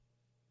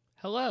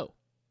Hello,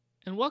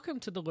 and welcome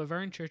to the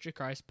Laverne Church of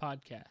Christ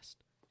podcast,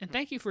 and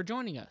thank you for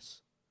joining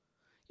us.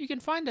 You can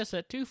find us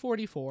at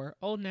 244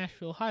 Old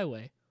Nashville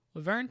Highway,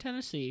 Laverne,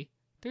 Tennessee,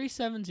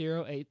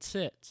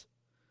 37086.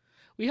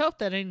 We hope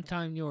that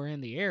anytime you are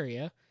in the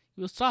area,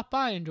 you will stop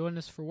by and join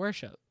us for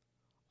worship.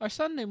 Our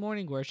Sunday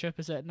morning worship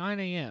is at 9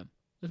 a.m.,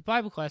 with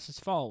Bible classes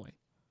following.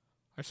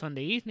 Our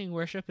Sunday evening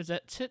worship is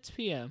at 6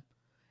 p.m.,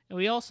 and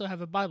we also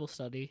have a Bible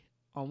study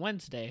on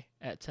Wednesday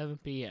at 7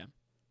 p.m.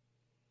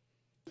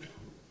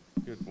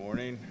 Good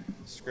morning.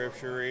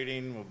 Scripture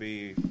reading will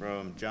be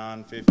from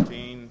John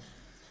 15,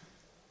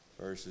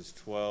 verses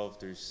 12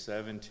 through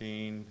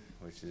 17,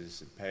 which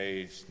is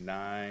page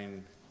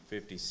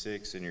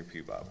 956 in your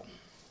pew Bible.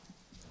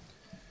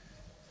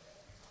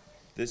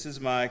 This is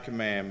my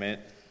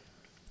commandment,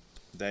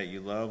 that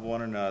you love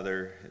one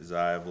another as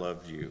I have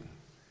loved you.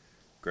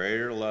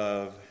 Greater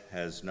love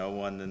has no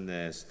one than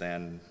this,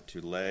 than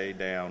to lay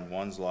down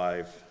one's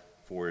life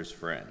for his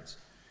friends.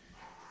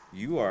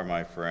 You are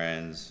my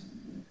friends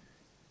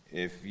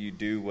if you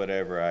do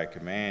whatever I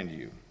command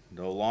you.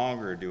 No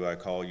longer do I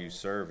call you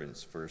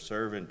servants, for a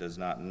servant does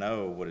not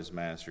know what his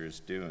master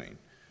is doing.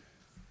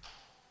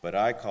 But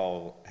I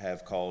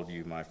have called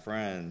you my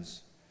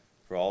friends,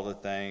 for all the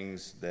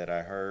things that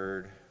I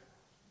heard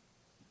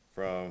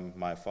from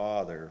my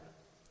Father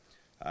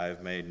I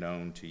have made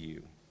known to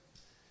you.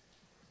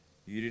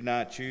 You did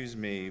not choose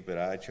me, but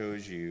I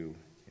chose you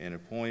and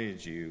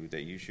appointed you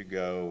that you should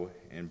go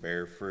and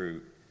bear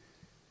fruit,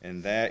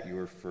 and that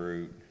your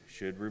fruit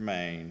should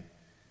remain,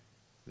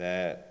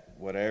 that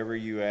whatever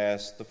you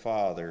ask the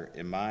Father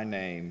in my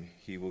name,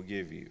 he will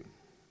give you.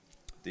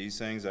 These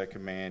things I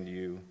command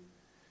you,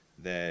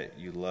 that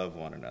you love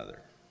one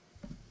another.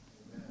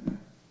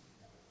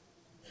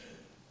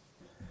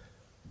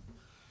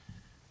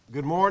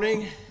 Good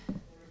morning.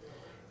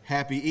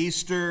 Happy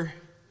Easter.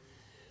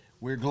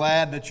 We're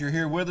glad that you're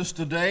here with us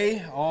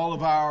today. All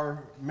of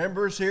our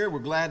members here, we're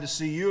glad to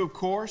see you, of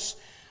course.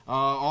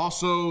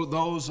 Also,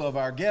 those of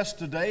our guests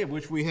today, of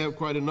which we have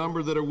quite a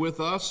number that are with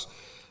us.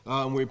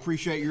 We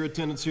appreciate your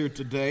attendance here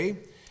today.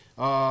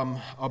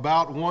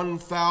 About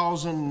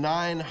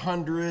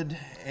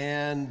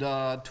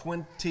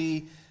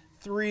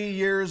 1,923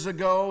 years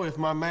ago, if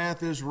my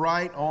math is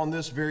right, on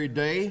this very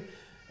day,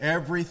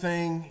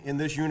 everything in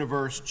this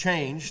universe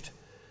changed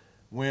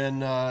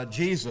when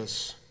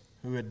Jesus,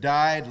 who had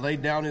died,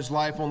 laid down his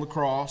life on the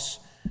cross,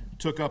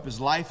 took up his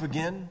life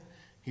again.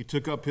 He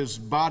took up his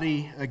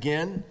body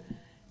again,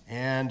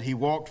 and he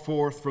walked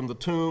forth from the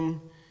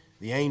tomb,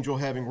 the angel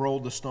having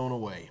rolled the stone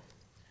away.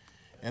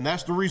 And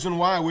that's the reason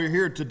why we're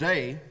here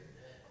today.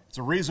 It's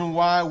the reason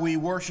why we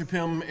worship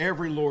him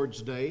every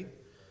Lord's Day.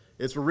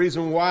 It's the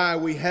reason why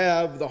we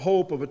have the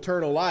hope of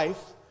eternal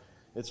life.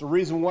 It's the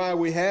reason why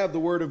we have the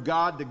Word of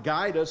God to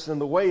guide us in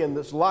the way in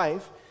this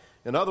life.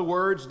 In other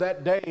words,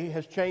 that day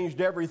has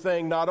changed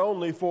everything, not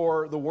only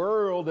for the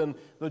world in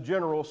the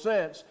general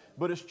sense,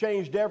 but it's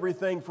changed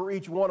everything for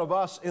each one of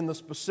us in the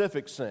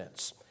specific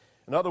sense.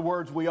 In other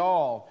words, we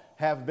all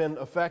have been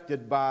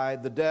affected by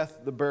the death,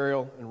 the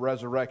burial, and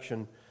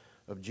resurrection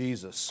of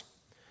Jesus.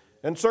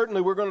 And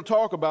certainly we're going to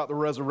talk about the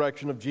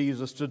resurrection of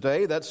Jesus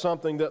today. That's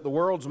something that the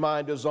world's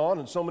mind is on,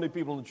 and so many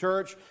people in the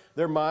church,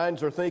 their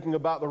minds are thinking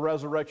about the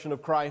resurrection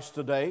of Christ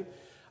today.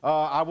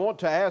 I want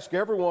to ask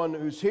everyone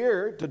who's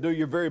here to do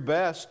your very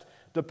best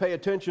to pay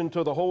attention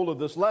to the whole of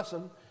this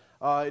lesson.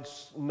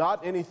 It's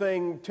not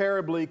anything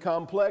terribly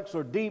complex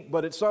or deep,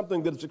 but it's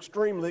something that's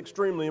extremely,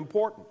 extremely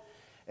important.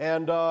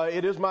 And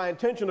it is my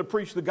intention to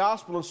preach the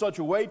gospel in such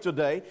a way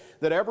today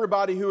that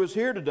everybody who is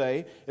here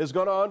today is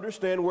going to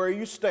understand where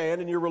you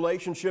stand in your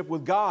relationship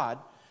with God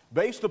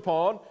based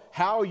upon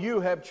how you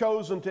have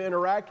chosen to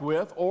interact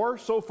with, or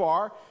so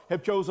far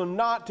have chosen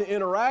not to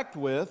interact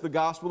with, the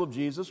gospel of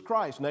Jesus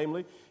Christ,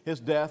 namely his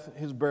death,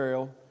 his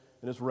burial,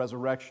 and his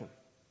resurrection.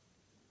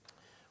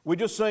 We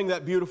just sang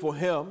that beautiful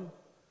hymn,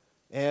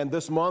 and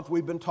this month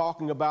we've been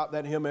talking about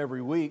that hymn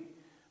every week.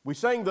 We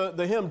sang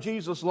the hymn,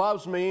 Jesus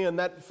Loves Me, and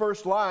that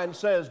first line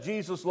says,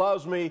 Jesus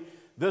loves me,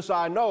 this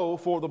I know,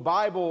 for the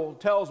Bible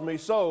tells me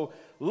so.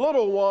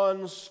 Little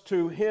ones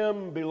to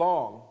him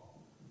belong.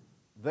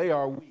 They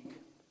are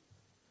weak,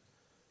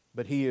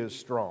 but he is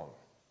strong.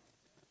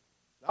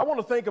 I want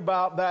to think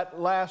about that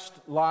last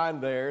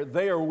line there.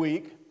 They are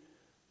weak,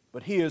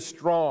 but he is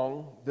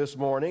strong this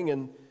morning,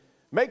 and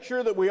make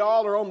sure that we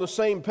all are on the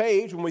same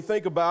page when we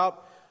think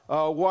about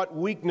what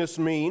weakness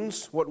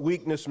means, what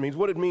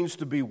it means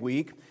to be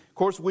weak. Of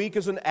course, weak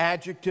is an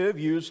adjective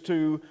used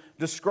to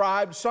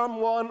describe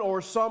someone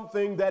or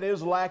something that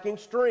is lacking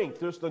strength,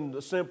 just in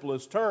the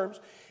simplest terms.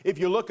 If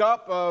you look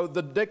up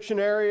the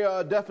dictionary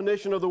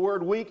definition of the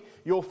word weak,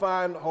 you'll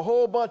find a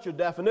whole bunch of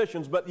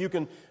definitions, but you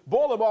can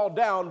boil them all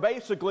down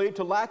basically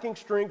to lacking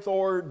strength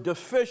or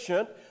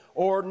deficient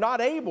or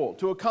not able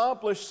to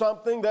accomplish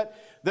something that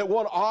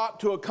one ought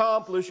to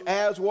accomplish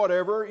as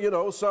whatever,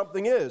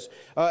 something is.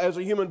 As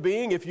a human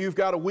being, if you've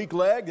got a weak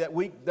leg,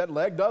 that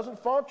leg doesn't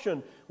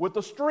function with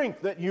the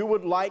strength that you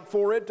would like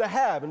for it to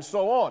have, and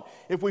so on.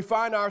 If we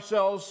find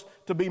ourselves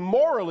to be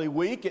morally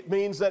weak, it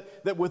means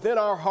that within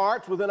our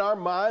hearts, within our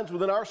minds,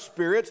 within our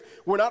spirits,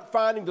 we're not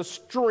finding the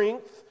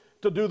strength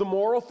to do the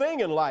moral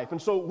thing in life.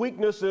 And so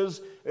weakness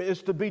is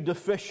to be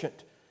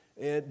deficient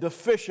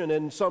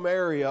in some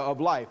area of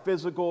life,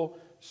 physical,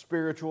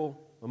 spiritual,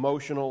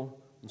 emotional,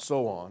 and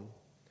so on.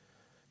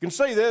 You can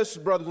say this,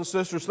 brothers and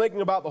sisters,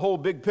 thinking about the whole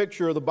big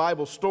picture of the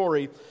Bible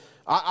story,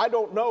 I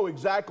don't know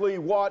exactly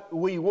what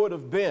we would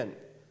have been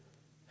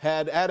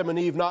had Adam and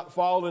Eve not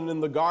fallen in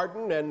the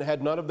garden and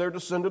had none of their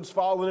descendants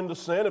fallen into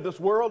sin. If this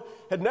world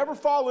had never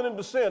fallen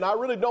into sin, I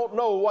really don't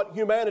know what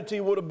humanity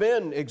would have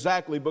been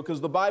exactly, because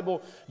the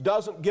Bible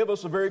doesn't give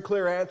us a very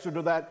clear answer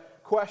to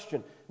that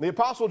question. The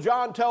Apostle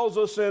John tells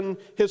us in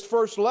his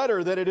first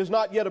letter that it has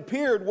not yet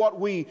appeared what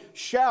we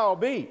shall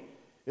be.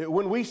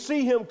 When we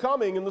see him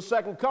coming in the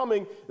second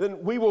coming,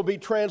 then we will be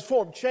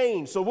transformed,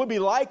 changed. So we'll be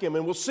like him,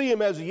 and we'll see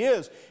him as he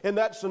is in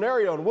that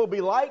scenario, and we'll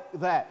be like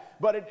that.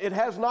 But it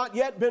has not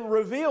yet been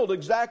revealed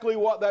exactly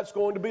what that's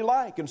going to be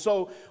like. And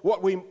so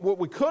what we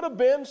could have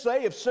been,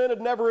 say, if sin had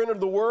never entered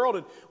the world,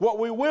 and what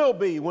we will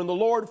be when the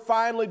Lord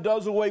finally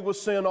does away with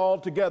sin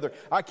altogether.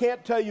 I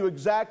can't tell you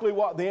exactly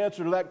what the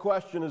answer to that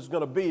question is going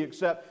to be,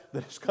 except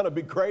that it's going to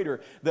be greater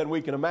than we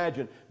can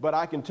imagine. But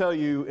I can tell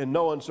you in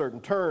no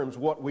uncertain terms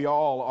what we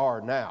all are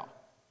now.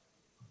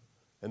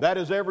 And that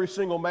is every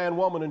single man,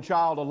 woman, and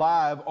child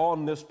alive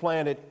on this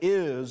planet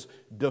is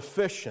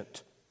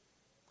deficient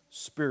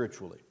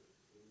spiritually.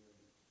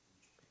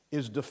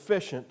 Is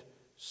deficient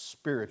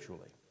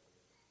spiritually.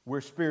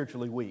 We're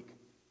spiritually weak,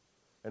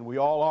 and we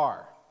all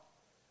are.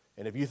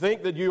 And if you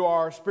think that you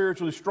are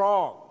spiritually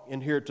strong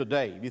in here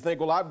today, if you think,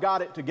 well, I've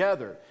got it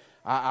together,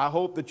 I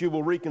hope that you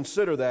will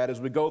reconsider that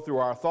as we go through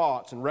our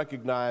thoughts and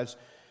recognize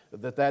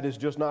that that is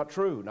just not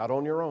true, not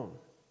on your own.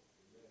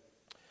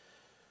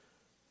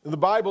 The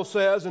Bible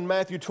says in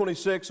Matthew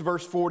 26,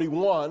 verse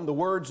 41, the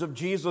words of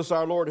Jesus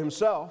our Lord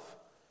himself,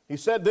 he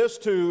said this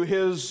to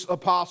his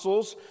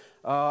apostles,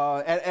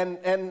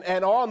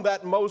 and on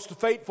that most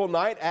fateful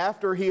night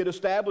after he had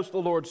established the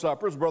Lord's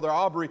Supper, as Brother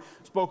Aubrey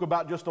spoke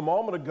about just a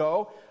moment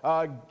ago,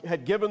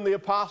 had given the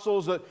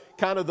apostles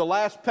kind of the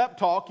last pep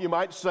talk, you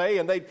might say,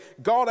 and they'd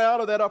gone out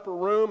of that upper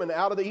room and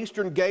out of the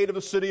eastern gate of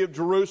the city of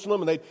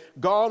Jerusalem, and they'd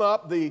gone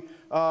up the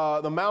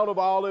Mount of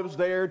Olives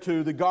there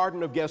to the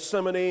Garden of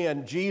Gethsemane,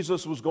 and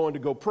Jesus was going to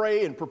go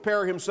pray and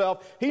prepare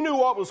himself. He knew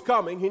what was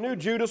coming. He knew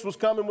Judas was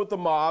coming with the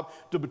mob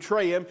to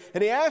betray him,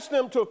 and he asked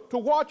them to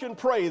watch and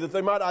pray that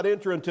they might not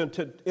enter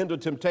into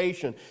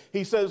temptation.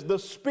 He says, the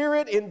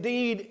spirit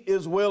indeed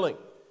is willing,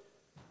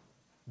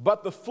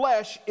 but the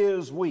flesh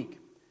is weak.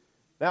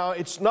 Now,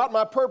 it's not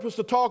my purpose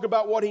to talk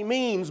about what he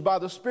means by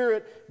the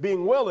Spirit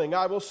being willing.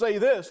 I will say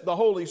this, the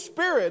Holy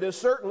Spirit is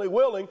certainly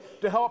willing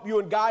to help you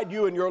and guide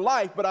you in your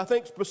life, but I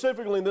think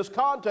specifically in this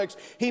context,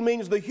 he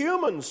means the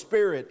human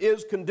spirit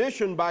is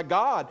conditioned by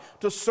God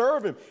to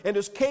serve him and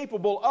is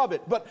capable of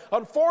it. But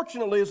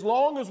unfortunately, as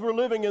long as we're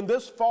living in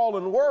this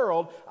fallen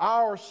world,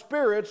 our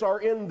spirits are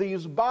in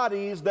these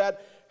bodies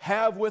that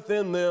have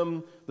within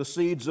them the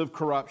seeds of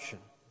corruption.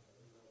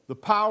 The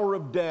power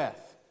of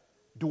death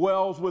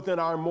dwells within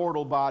our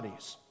mortal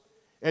bodies,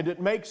 and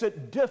it makes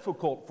it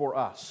difficult for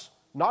us,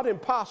 not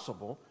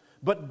impossible,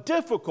 but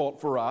difficult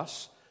for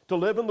us to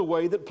live in the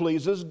way that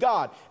pleases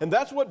God. And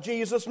that's what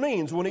Jesus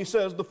means when he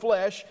says the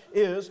flesh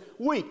is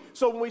weak.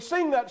 So when we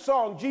sing that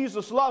song,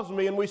 Jesus loves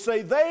me, and we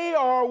say they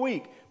are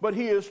weak, but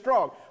he is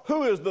strong.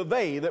 Who is the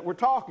they that we're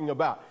talking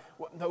about?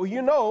 Well,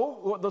 you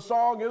know, the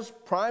song is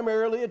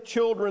primarily a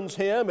children's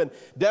hymn, and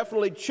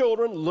definitely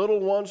children,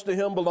 little ones to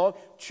him belong.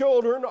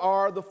 Children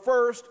are the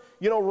first,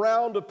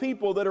 round of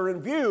people that are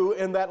in view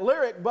in that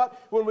lyric. But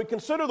when we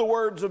consider the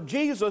words of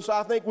Jesus,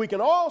 I think we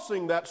can all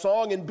sing that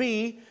song and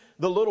be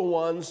the little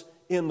ones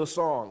in the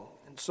song.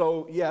 And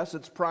so, yes,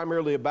 it's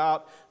primarily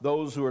about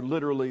those who are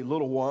literally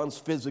little ones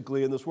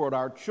physically in this world,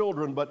 our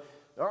children. But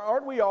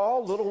aren't we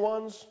all little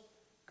ones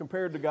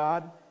compared to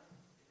God?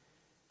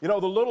 The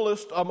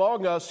littlest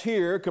among us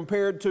here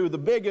compared to the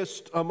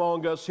biggest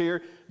among us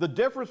here, the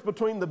difference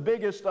between the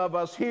biggest of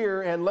us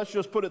here and, let's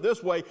just put it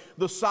this way,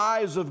 the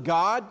size of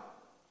God,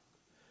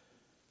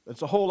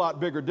 it's a whole lot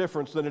bigger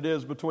difference than it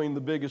is between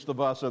the biggest of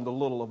us and the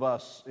little of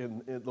us,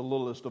 in the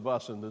littlest of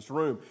us in this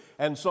room.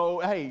 And so,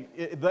 hey,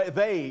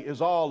 they is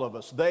all of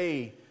us.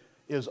 They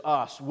is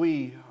us.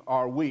 We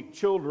are weak.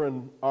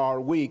 Children are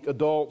weak.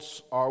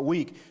 Adults are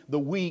weak. The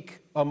weak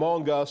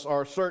among us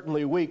are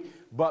certainly weak.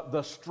 But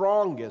the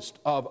strongest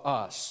of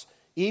us,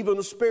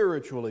 even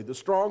spiritually, the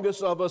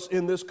strongest of us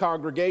in this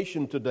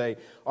congregation today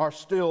are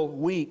still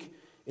weak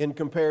in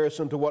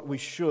comparison to what we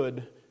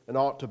should and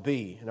ought to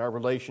be in our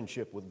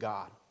relationship with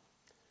God.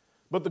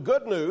 But the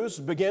good news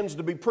begins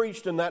to be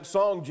preached in that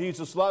song,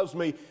 Jesus Loves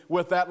Me,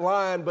 with that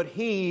line, but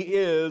he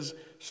is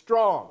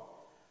strong.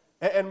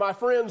 And my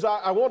friends,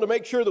 I want to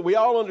make sure that we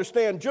all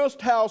understand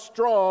just how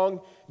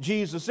strong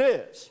Jesus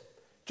is.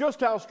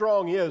 Just how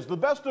strong He is. The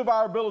best of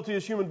our ability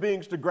as human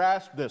beings to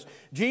grasp this.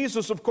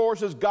 Jesus, of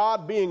course, is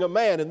God being a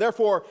man. And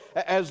therefore,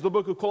 as the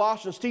book of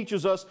Colossians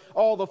teaches us,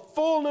 all the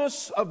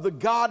fullness of the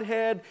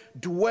Godhead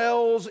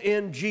dwells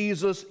in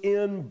Jesus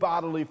in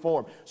bodily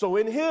form. So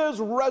in His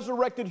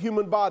resurrected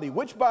human body,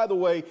 which, by the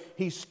way,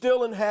 He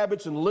still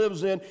inhabits and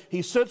lives in,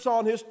 He sits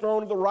on His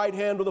throne at the right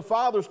hand of the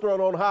Father's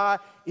throne on high,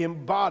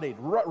 embodied,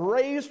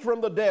 raised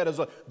from the dead as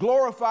a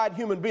glorified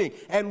human being.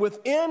 And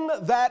within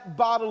that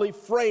bodily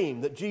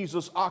frame that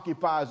Jesus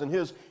occupies in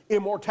His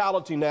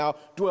immortality now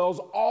dwells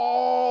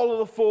all of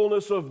the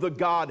fullness of the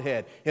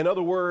Godhead. In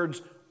other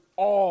words,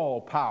 all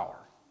power,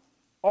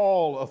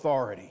 all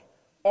authority,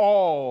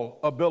 all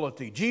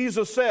ability.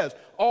 Jesus says,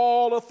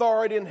 all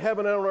authority in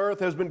heaven and on earth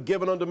has been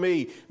given unto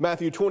me.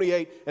 Matthew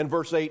 28 and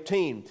verse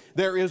 18.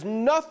 There is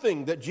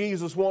nothing that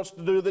Jesus wants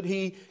to do that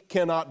He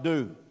cannot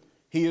do.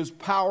 He is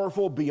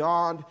powerful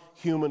beyond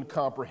human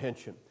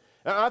comprehension.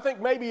 And I think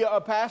maybe a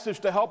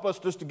passage to help us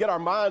just to get our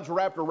minds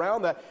wrapped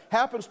around that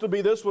happens to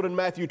be this one in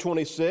Matthew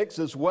 26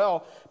 as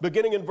well,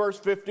 beginning in verse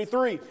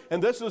 53.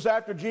 And this is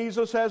after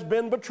Jesus has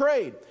been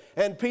betrayed.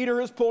 And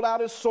Peter has pulled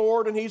out his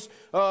sword and he's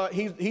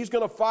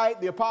going to fight.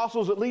 The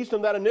apostles, at least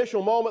in that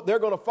initial moment, they're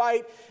going to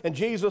fight. And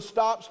Jesus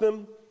stops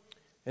them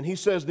and He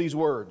says these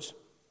words,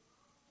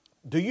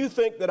 "Do you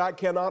think that I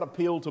cannot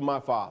appeal to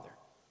my Father?"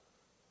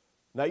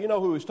 Now, you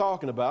know who He's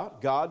talking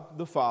about, God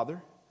the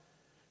Father.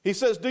 He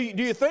says, do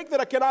you think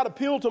that I cannot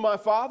appeal to my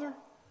Father?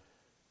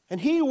 And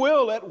He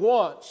will at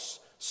once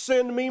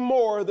send me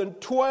more than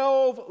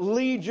 12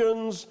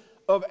 legions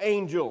of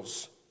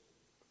angels.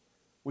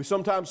 We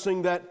sometimes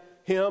sing that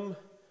hymn,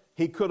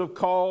 He could have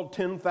called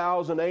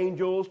 10,000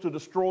 angels to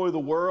destroy the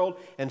world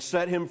and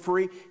set Him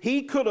free.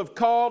 He could have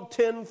called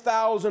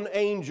 10,000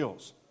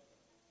 angels,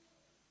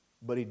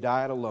 but He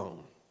died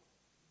alone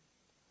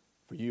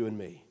for you and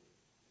me.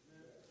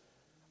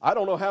 I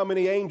don't know how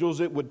many angels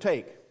it would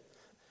take.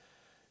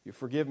 You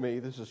forgive me,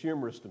 this is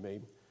humorous to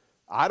me.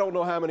 I don't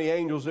know how many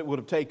angels it would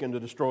have taken to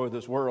destroy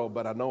this world,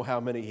 but I know how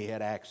many He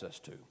had access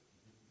to.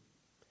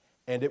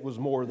 And it was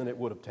more than it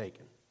would have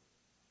taken.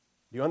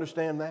 Do you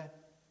understand that?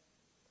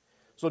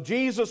 So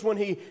Jesus, when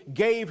He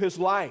gave His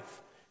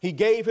life, He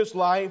gave His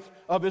life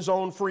of His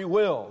own free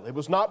will. It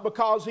was not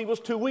because He was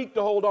too weak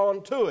to hold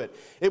on to it.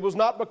 It was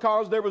not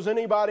because there was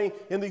anybody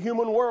in the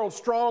human world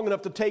strong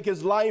enough to take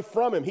His life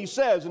from Him. He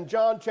says in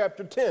John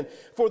chapter 10,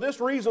 "For this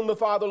reason the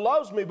Father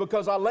loves me,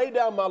 because I lay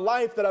down my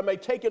life that I may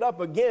take it up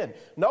again."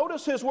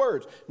 Notice His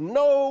words,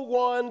 "No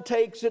one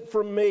takes it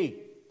from me,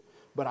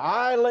 but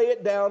I lay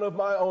it down of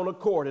my own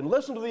accord." And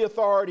listen to the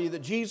authority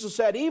that Jesus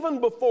had even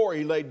before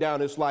He laid down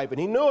His life. And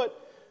He knew it.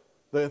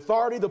 The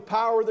authority, the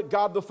power that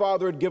God the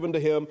Father had given to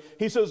Him.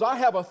 He says, "I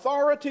have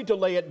authority to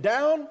lay it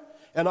down,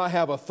 and I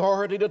have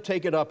authority to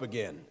take it up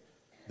again.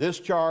 This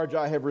charge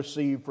I have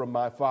received from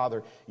my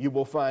Father." You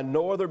will find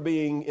no other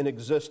being in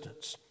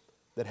existence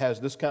that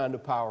has this kind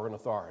of power and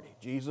authority.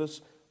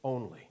 Jesus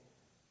only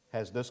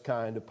has this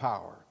kind of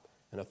power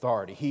and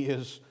authority. He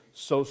is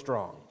so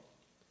strong.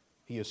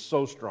 He is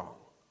so strong.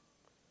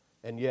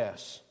 And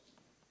yes,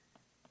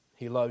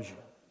 He loves you.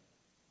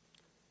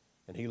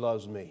 And He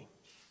loves me.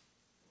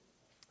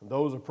 And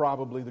those are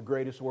probably the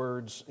greatest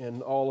words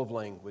in all of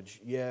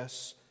language.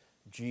 Yes,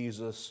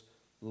 Jesus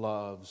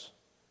loves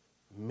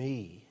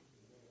me.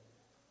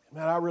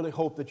 Man, I really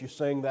hope that you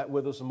sang that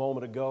with us a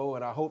moment ago,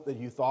 and I hope that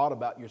you thought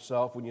about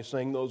yourself when you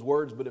sang those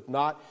words. But if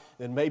not,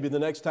 then maybe the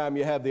next time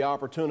you have the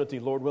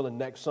opportunity, Lord willing,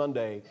 next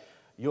Sunday,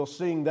 you'll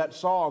sing that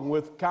song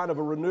with kind of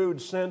a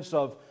renewed sense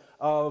of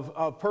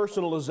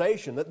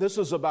personalization, that this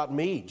is about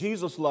me.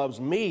 Jesus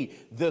loves me,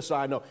 this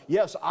I know.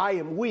 Yes, I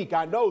am weak.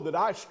 I know that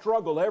I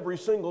struggle every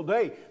single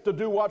day to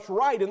do what's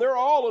right. And there are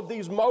all of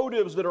these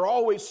motives that are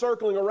always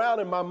circling around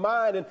in my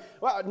mind, and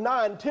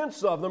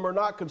 9/10 of them are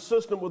not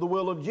consistent with the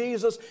will of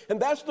Jesus. And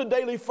that's the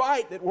daily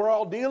fight that we're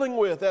all dealing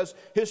with as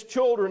His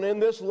children in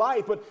this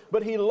life.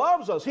 But He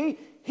loves us.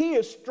 He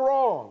is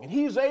strong, and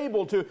He's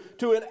able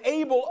to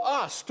enable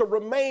us to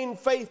remain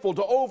faithful,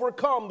 to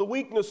overcome the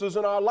weaknesses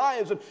in our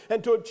lives,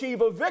 and to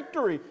achieve a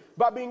victory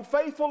by being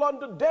faithful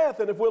unto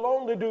death. And if we'll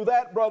only do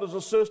that, brothers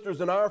and sisters,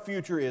 then our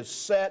future is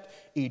set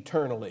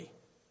eternally.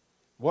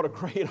 What a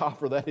great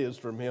offer that is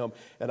from Him,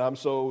 and I'm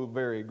so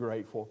very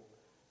grateful.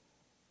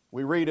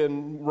 We read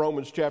in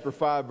Romans chapter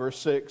 5, verse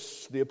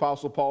 6, the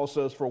Apostle Paul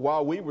says, "For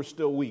while we were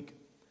still weak,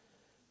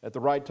 at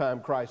the right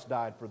time Christ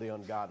died for the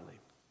ungodly."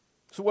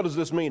 So what does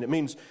this mean? It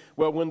means,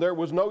 well, when there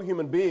was no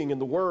human being in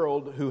the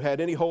world who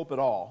had any hope at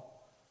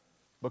all,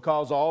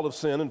 because all have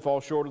sinned and fall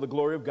short of the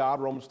glory of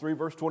God, Romans 3,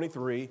 verse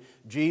 23,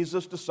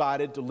 Jesus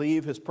decided to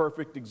leave His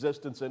perfect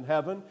existence in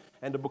heaven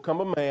and to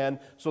become a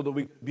man so that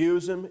we could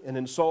abuse Him and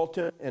insult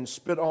Him and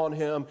spit on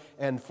Him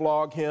and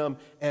flog Him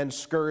and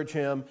scourge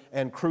Him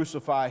and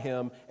crucify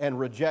Him and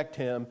reject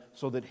Him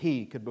so that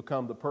He could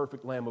become the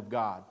perfect Lamb of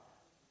God,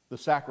 the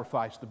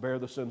sacrifice to bear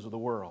the sins of the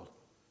world,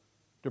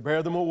 to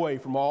bear them away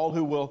from all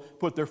who will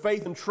put their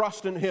faith and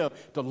trust in Him,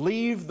 to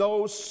leave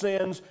those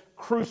sins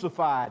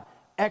crucified,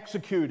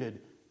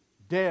 executed,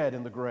 dead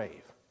in the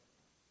grave,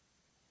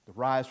 to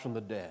rise from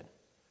the dead,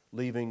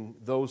 leaving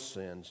those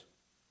sins.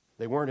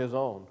 They weren't his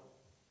own,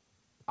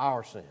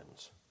 our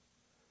sins,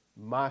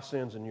 my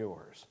sins and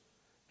yours.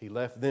 He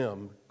left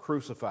them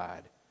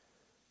crucified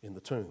in the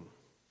tomb.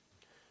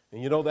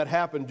 And you know, that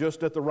happened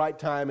just at the right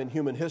time in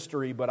human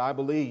history, but I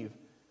believe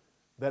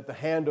that the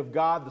hand of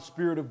God, the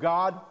Spirit of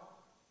God,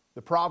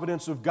 the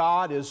providence of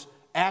God is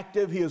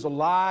active. He is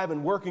alive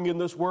and working in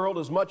this world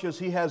as much as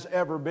He has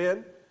ever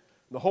been.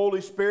 The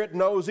Holy Spirit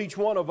knows each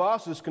one of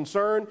us, is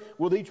concerned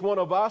with each one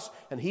of us,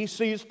 and He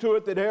sees to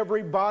it that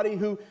everybody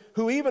who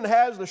even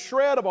has the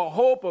shred of a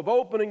hope of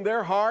opening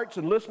their hearts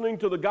and listening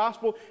to the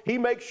gospel, He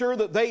makes sure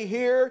that they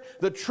hear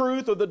the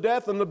truth of the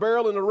death and the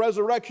burial and the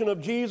resurrection of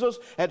Jesus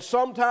at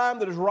some time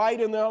that is right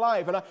in their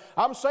life. And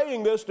I'm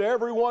saying this to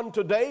everyone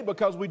today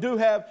because we do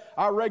have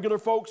our regular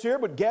folks here,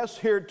 but guests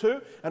here too.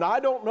 And I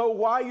don't know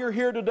why you're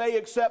here today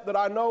except that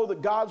I know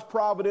that God's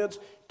providence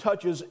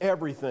touches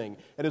everything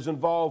and is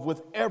involved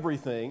with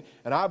everything,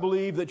 and I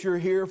believe that you're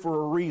here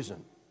for a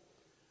reason.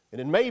 And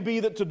it may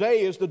be that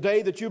today is the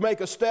day that you make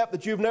a step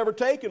that you've never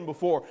taken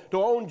before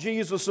to own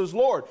Jesus as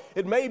Lord.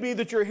 It may be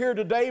that you're here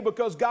today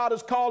because God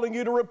is calling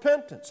you to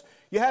repentance.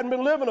 You hadn't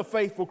been living a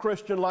faithful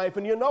Christian life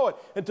and you know it,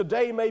 and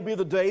today may be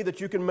the day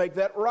that you can make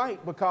that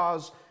right,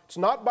 because it's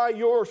not by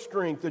your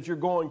strength that you're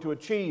going to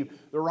achieve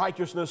the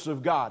righteousness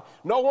of God.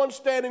 No one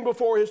standing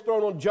before His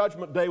throne on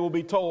Judgment Day will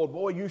be told,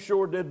 boy, you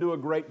sure did do a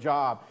great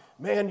job.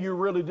 Man, you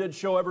really did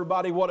show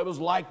everybody what it was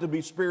like to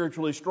be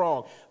spiritually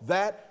strong.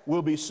 That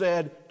will be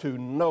said to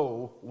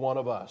no one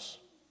of us.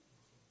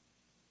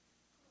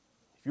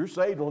 If you're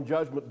saved on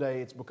Judgment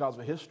Day, it's because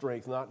of His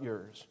strength, not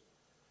yours.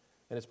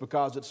 And it's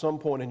because at some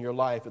point in your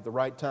life, at the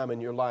right time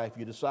in your life,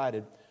 you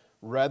decided,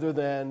 rather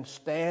than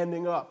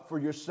standing up for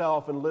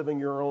yourself and living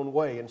your own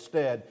way,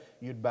 instead,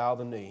 you'd bow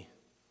the knee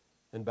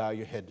and bow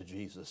your head to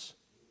Jesus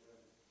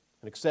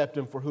and accept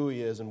Him for who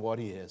He is and what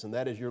He is. And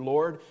that is your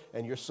Lord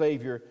and your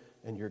Savior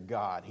and your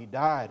God. He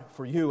died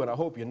for you, and I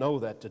hope you know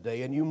that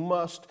today. And you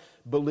must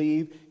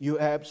believe. You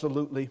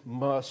absolutely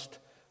must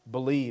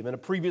believe. In a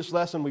previous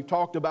lesson, we've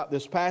talked about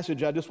this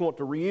passage. I just want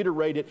to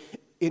reiterate it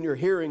in your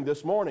hearing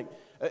this morning.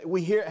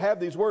 We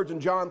have these words in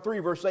John 3,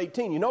 verse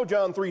 18. You know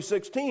John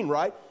 3:16,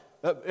 right?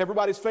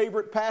 Everybody's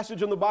favorite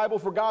passage in the Bible.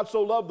 For God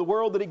so loved the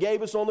world that He gave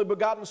His only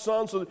begotten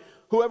Son, so that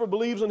whoever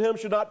believes in Him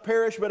should not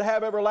perish but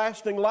have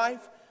everlasting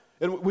life.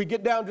 And we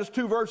get down just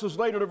 2 verses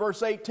later to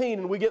verse 18,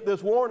 and we get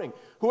this warning.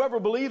 Whoever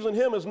believes in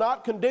Him is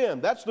not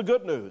condemned. That's the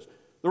good news.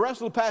 The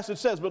rest of the passage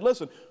says, but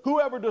listen,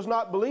 whoever does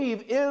not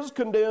believe is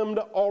condemned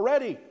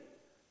already,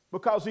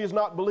 because he has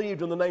not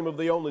believed in the name of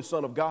the only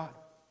Son of God.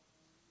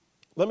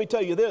 Let me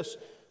tell you this,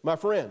 my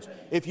friends.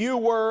 If you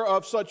were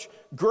of such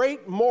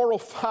great moral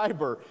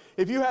fiber,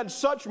 if you had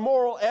such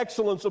moral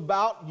excellence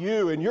about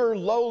you and your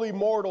lowly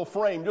mortal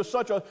frame, just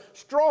such a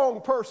strong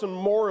person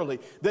morally,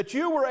 that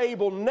you were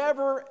able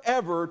never,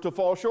 ever to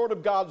fall short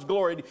of God's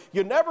glory,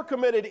 you never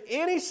committed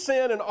any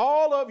sin in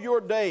all of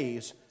your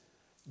days,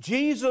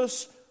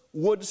 Jesus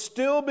would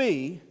still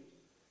be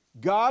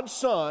God's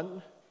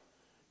Son,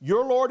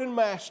 your Lord and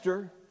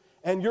Master,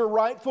 and your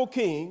rightful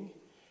King.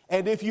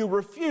 And if you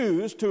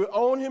refuse to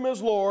own Him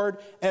as Lord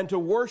and to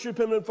worship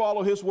Him and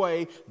follow His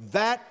way,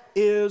 that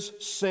is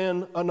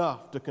sin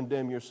enough to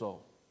condemn your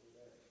soul.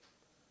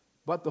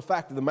 But the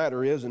fact of the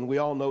matter is, and we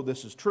all know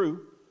this is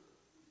true,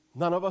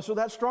 none of us are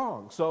that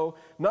strong. So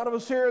none of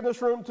us here in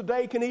this room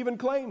today can even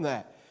claim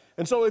that.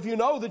 And so if you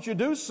know that you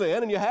do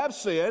sin and you have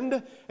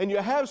sinned and you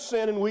have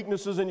sin and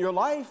weaknesses in your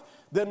life,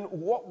 then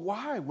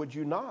why would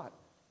you not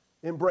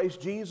embrace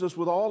Jesus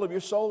with all of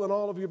your soul and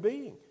all of your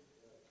being?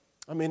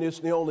 I mean, it's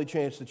the only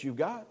chance that you've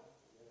got.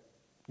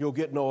 You'll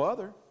get no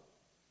other.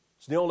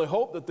 It's the only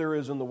hope that there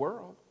is in the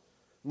world.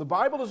 And the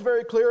Bible is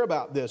very clear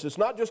about this. It's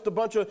not just a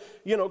bunch of,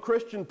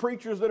 Christian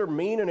preachers that are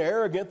mean and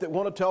arrogant that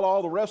want to tell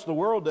all the rest of the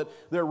world that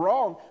they're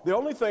wrong. The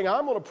only thing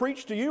I'm going to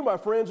preach to you, my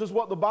friends, is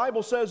what the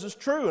Bible says is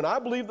true. And I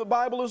believe the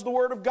Bible is the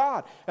Word of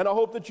God. And I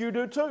hope that you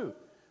do too.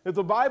 If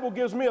the Bible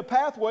gives me a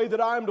pathway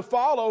that I am to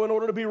follow in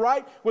order to be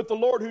right with the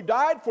Lord who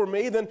died for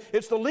me, then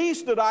it's the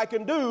least that I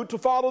can do to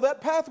follow that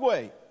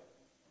pathway.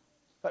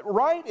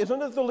 Right?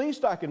 Isn't it the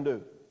least I can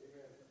do?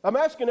 I'm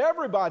asking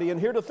everybody in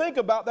here to think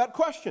about that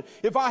question.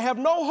 If I have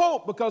no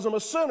hope because I'm a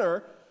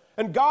sinner,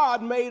 and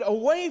God made a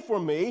way for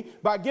me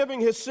by giving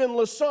His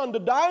sinless Son to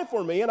die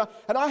for me, and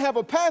I have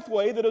a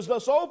pathway that is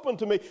thus open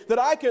to me, that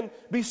I can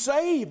be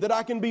saved, that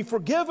I can be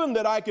forgiven,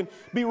 that I can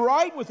be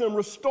right with Him,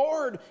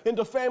 restored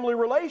into family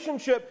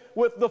relationship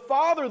with the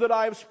Father that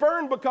I have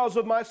spurned because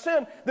of my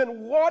sin,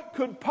 then what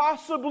could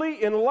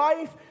possibly in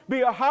life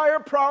be a higher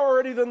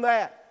priority than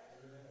that?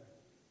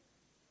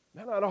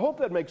 Man, I hope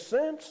that makes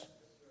sense.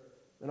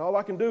 And all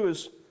I can do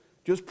is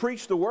just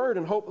preach the Word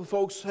and hope the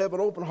folks have an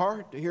open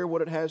heart to hear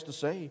what it has to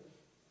say.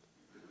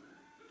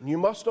 And you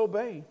must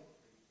obey.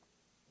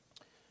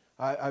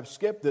 I've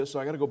skipped this, so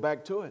I got to go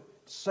back to it.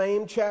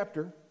 Same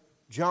chapter,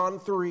 John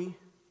 3.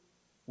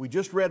 We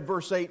just read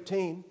verse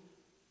 18.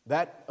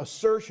 That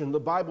assertion, the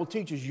Bible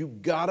teaches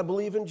you've got to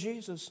believe in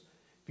Jesus.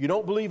 If If you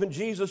don't believe in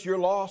Jesus, you're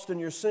lost in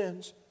your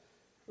sins.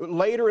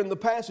 Later in the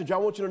passage, I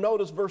want you to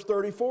notice verse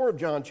 34 of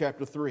John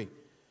chapter 3.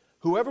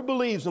 Whoever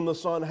believes in the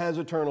Son has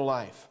eternal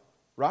life.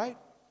 Right?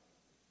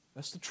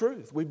 That's the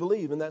truth. We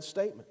believe in that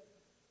statement.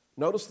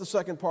 Notice the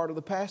second part of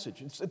the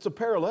passage. It's a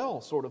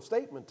parallel sort of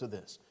statement to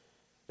this.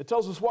 It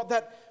tells us what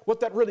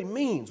that really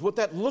means, what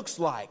that looks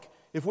like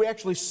if we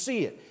actually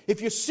see it.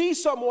 If you see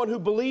someone who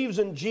believes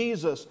in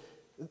Jesus,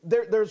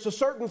 there's a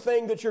certain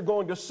thing that you're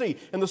going to see.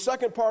 And the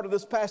second part of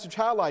this passage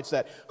highlights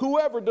that.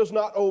 Whoever does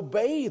not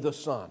obey the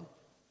Son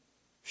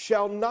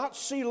shall not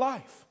see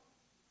life,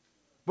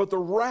 but the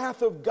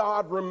wrath of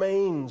God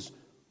remains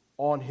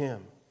on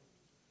him.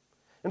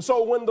 And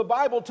so when the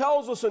Bible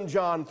tells us in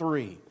John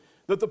 3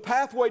 that the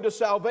pathway to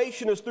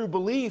salvation is through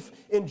belief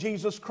in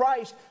Jesus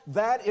Christ,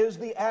 that is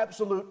the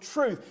absolute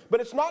truth.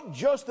 But it's not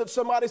just that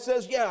somebody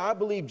says, yeah, I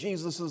believe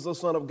Jesus is the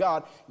Son of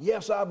God.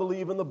 Yes, I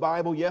believe in the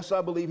Bible. Yes,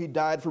 I believe He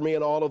died for me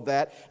and all of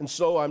that. And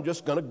so I'm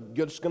just going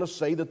to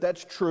say that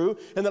that's true.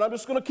 And then I'm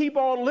just going to keep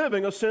on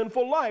living a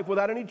sinful life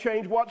without any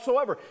change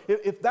whatsoever.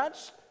 If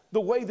that's the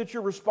way that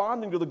you're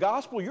responding to the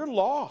gospel, you're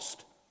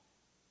lost.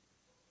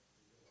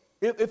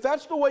 If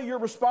that's the way you're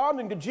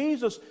responding to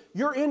Jesus,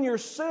 you're in your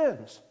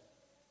sins.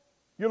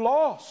 You're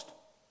lost.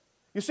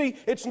 You see,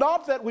 it's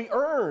not that we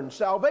earn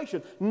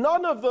salvation.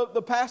 None of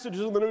the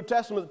passages in the New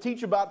Testament that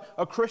teach about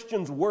a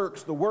Christian's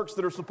works, the works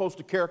that are supposed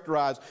to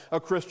characterize a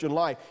Christian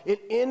life, in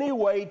any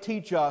way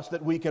teach us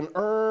that we can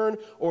earn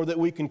or that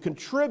we can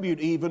contribute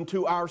even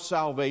to our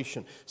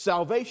salvation.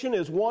 Salvation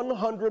is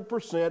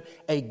 100%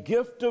 a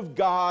gift of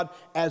God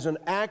as an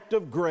act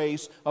of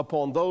grace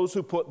upon those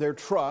who put their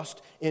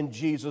trust in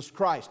Jesus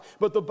Christ.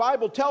 But the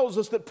Bible tells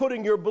us that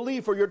putting your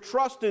belief or your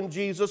trust in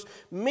Jesus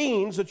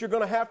means that you're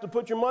going to have to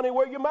put your money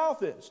where your mouth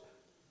is.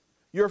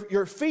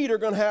 Your feet are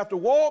going to have to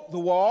walk the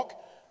walk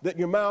that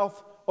your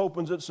mouth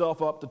opens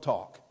itself up to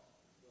talk.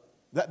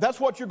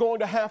 That's what you're going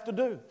to have to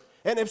do.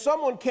 And if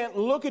someone can't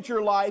look at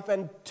your life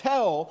and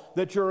tell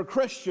that you're a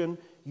Christian,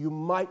 you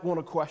might want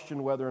to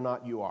question whether or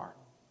not you are.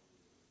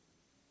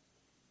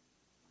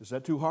 Is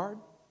that too hard?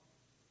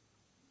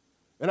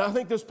 And I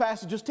think this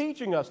passage is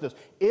teaching us this.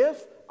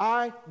 If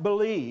I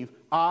believe,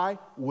 I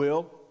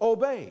will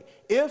obey.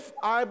 If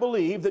I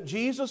believe that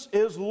Jesus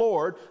is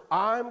Lord,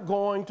 I'm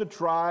going to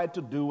try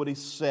to do what He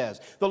says.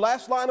 The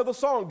last line of the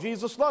song,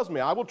 Jesus loves me,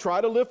 I will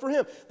try to live for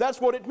Him. That's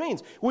what it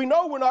means. We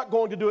know we're not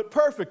going to do it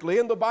perfectly,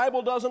 and the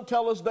Bible doesn't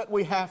tell us that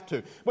we have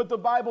to. But the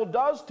Bible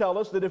does tell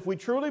us that if we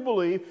truly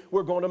believe,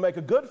 we're going to make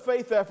a good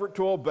faith effort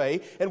to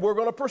obey, and we're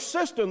going to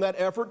persist in that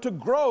effort to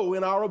grow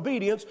in our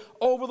obedience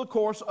over the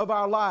course of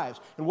our lives.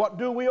 And what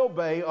do we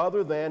obey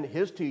other than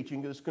His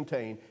teaching is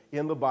contained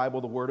in the Bible,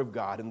 the Word of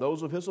God, and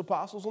those of His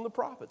apostles and the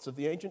prophets of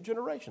the ancient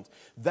generations.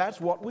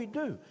 That's what we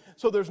do.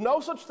 So there's no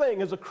such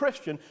thing as a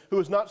Christian who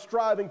is not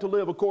striving to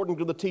live according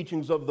to the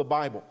teachings of the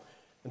Bible.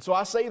 And so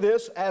I say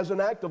this as an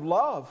act of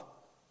love,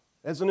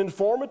 as an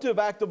informative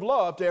act of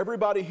love to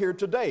everybody here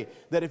today,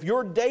 that if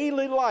your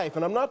daily life,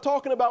 and I'm not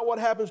talking about what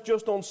happens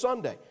just on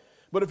Sunday,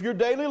 but if your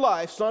daily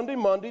life, Sunday,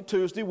 Monday,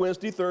 Tuesday,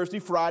 Wednesday, Thursday,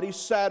 Friday,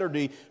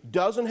 Saturday,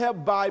 doesn't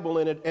have Bible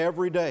in it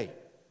every day,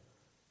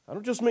 I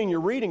don't just mean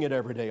you're reading it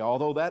every day,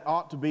 although that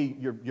ought to be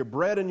your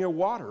bread and your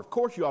water. Of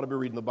course you ought to be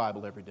reading the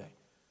Bible every day.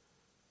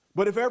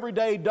 But if every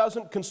day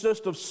doesn't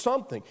consist of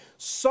something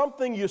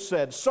you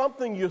said,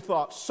 something you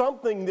thought,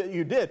 something that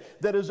you did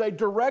that is a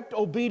direct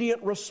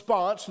obedient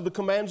response to the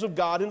commands of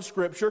God in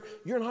Scripture,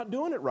 you're not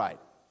doing it right.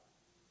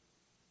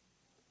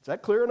 Is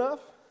that clear enough?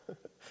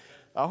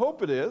 I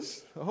hope it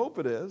is. I hope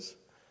it is.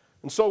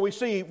 And so we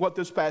see what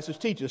this passage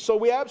teaches. So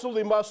we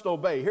absolutely must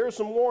obey. Here are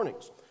some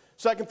warnings.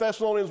 2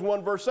 Thessalonians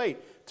 1 verse 8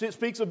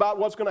 speaks about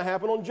what's going to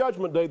happen on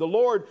Judgment Day. The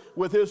Lord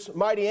with His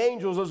mighty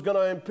angels is going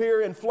to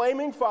appear in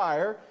flaming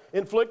fire,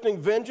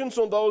 inflicting vengeance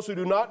on those who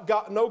do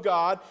not know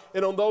God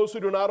and on those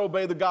who do not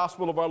obey the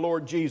gospel of our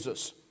Lord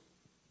Jesus.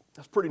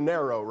 That's pretty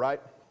narrow,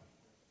 right?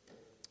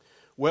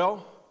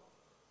 Well,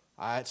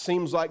 it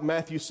seems like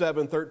Matthew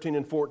 7, 13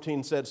 and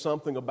 14 said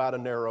something about a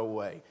narrow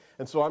way.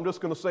 And so I'm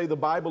just going to say the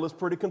Bible is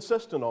pretty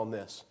consistent on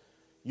this.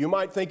 You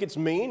might think it's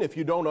mean if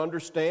you don't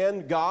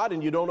understand God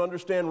and you don't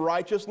understand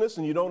righteousness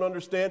and you don't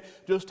understand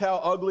just how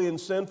ugly and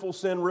sinful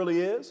sin really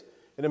is.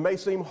 And it may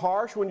seem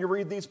harsh when you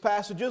read these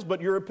passages,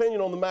 but your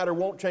opinion on the matter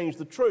won't change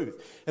the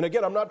truth. And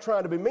again, I'm not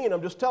trying to be mean.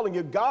 I'm just telling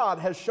you God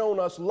has shown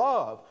us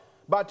love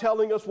by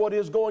telling us what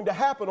is going to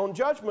happen on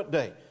Judgment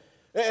Day.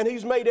 And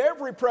He's made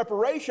every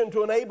preparation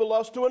to enable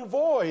us to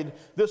avoid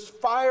this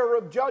fire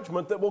of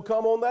judgment that will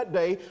come on that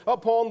day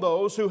upon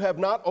those who have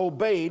not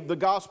obeyed the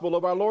gospel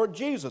of our Lord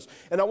Jesus.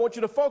 And I want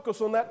you to focus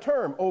on that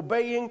term,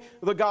 obeying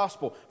the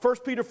gospel. 1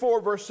 Peter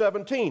 4, verse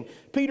 17,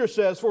 Peter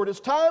says, "For it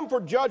is time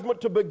for judgment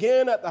to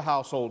begin at the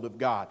household of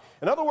God."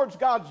 In other words,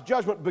 God's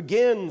judgment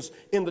begins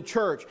in the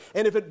church.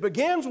 And if it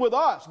begins with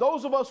us,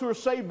 those of us who are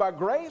saved by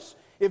grace,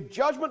 if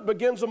judgment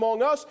begins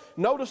among us,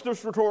 notice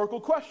this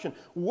rhetorical question.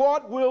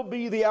 What will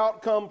be the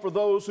outcome for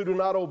those who do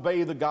not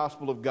obey the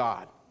gospel of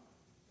God?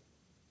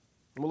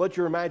 I'm going to let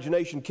your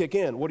imagination kick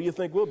in. What do you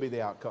think will be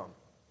the outcome?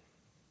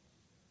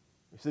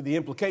 See, the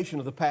implication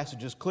of the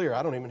passage is clear.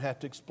 I don't even have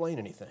to explain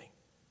anything.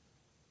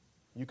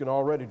 You can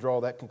already draw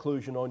that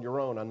conclusion on your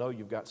own. I know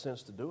you've got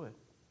sense to do it.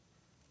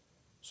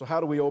 So how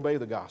do we obey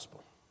the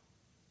gospel?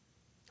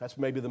 That's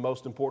maybe the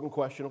most important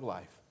question of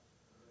life.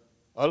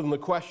 Other than the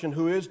question,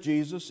 who is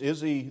Jesus?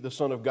 Is he the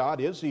Son of God?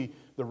 Is he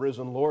the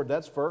risen Lord?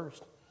 That's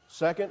first.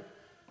 Second,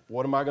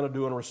 what am I going to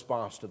do in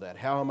response to that?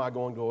 How am I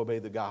going to obey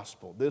the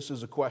gospel? This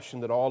is a question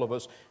that all of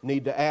us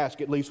need to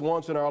ask at least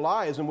once in our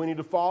lives, and we need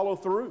to follow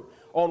through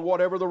on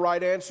whatever the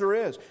right answer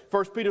is.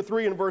 1 Peter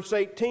 3 and verse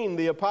 18,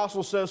 the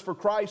apostle says, "For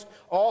Christ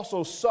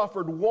also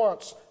suffered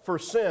once for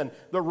sin,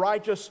 the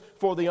righteous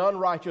for the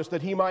unrighteous,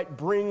 that he might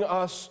bring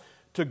us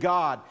to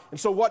God." And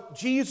so what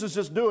Jesus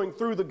is doing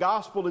through the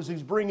gospel is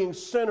he's bringing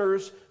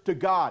sinners to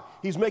God.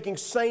 He's making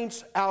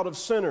saints out of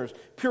sinners,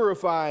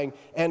 purifying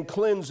and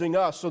cleansing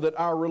us so that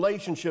our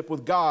relationship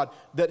with God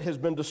that has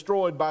been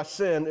destroyed by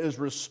sin is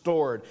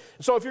restored.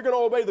 So if you're going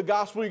to obey the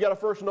gospel, you've got to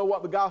first know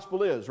what the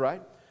gospel is,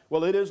 right?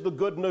 Well, it is the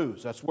good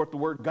news. That's what the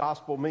word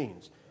gospel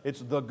means.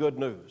 It's the good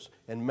news.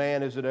 And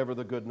man, is it ever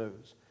the good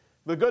news.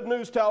 The good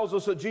news tells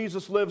us that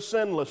Jesus lived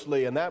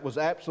sinlessly, and that was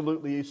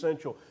absolutely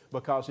essential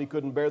because he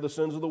couldn't bear the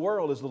sins of the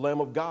world as the Lamb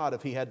of God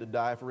if he had to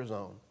die for his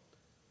own.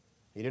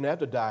 He didn't have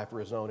to die for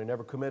his own. He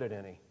never committed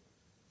any.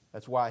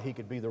 That's why he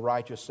could be the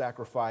righteous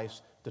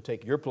sacrifice to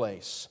take your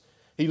place.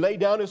 He laid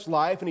down his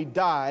life and he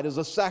died as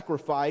a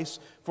sacrifice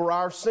for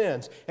our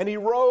sins. And he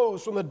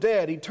rose from the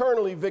dead,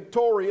 eternally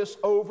victorious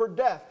over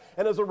death.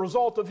 And as a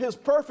result of his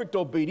perfect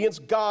obedience,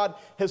 God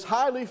has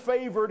highly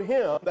favored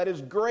him, that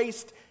is,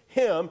 graced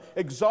him,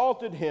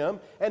 exalted him,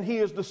 and he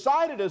has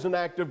decided as an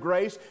act of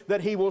grace that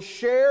he will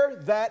share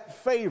that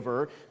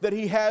favor that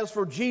he has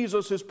for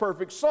Jesus, his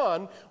perfect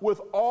Son,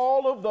 with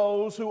all of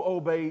those who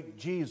obey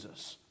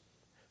Jesus,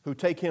 who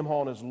take him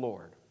on as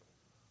Lord,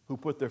 who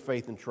put their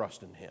faith and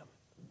trust in him.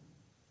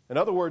 In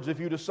other words, if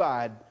you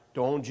decide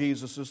to own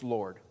Jesus as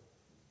Lord,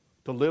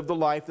 to live the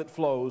life that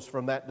flows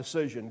from that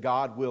decision,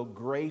 God will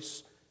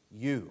grace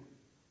you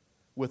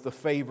with the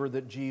favor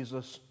that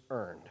Jesus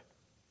earned.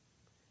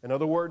 In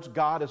other words,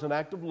 God, as an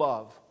act of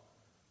love,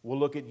 will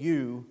look at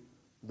you,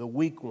 the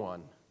weak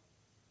one,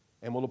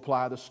 and will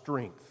apply the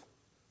strength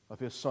of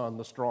his Son,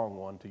 the strong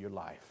one, to your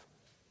life.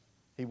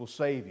 He will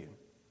save you.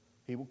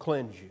 He will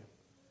cleanse you.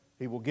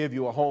 He will give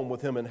you a home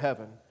with him in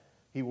heaven.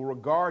 He will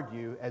regard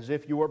you as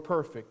if you are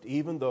perfect,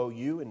 even though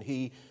you and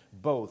he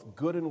both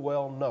good and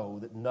well know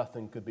that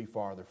nothing could be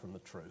farther from the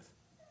truth.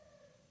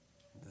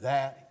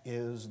 That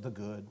is the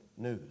good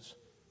news,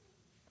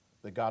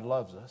 that God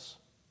loves us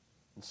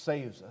and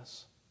saves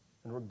us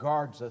and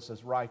regards us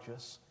as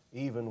righteous,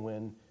 even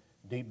when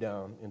deep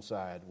down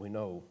inside we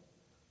know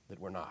that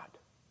we're not.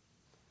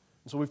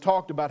 And so we've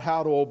talked about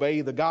how to obey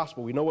the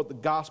gospel. We know what the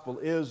gospel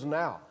is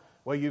now.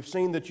 Well, you've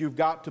seen that you've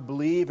got to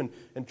believe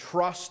and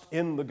trust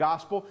in the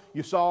gospel.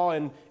 You saw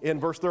in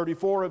verse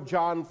 34 of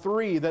John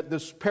 3 that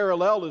this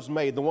parallel is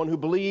made. The one who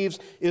believes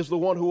is the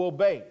one who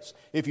obeys.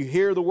 If you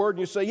hear the word and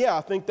you say, yeah,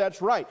 I think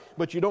that's right,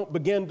 but you don't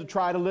begin to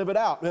try to live it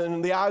out, and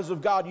in the eyes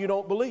of God you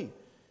don't believe.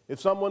 If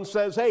someone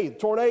says, hey, the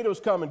tornado's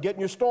coming, get in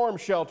your storm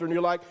shelter, and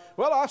you're like,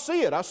 well, I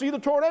see it. I see the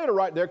tornado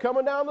right there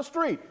coming down the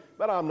street,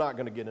 but I'm not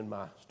going to get in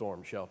my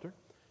storm shelter.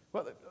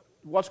 Well,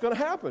 what's going to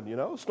happen, you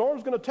know? The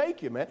storm's going to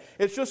take you, man.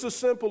 It's just as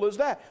simple as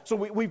that. So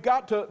we've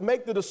got to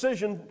make the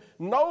decision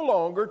no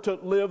longer to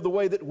live the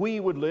way that we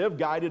would live,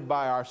 guided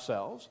by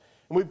ourselves.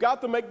 And we've got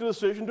to make the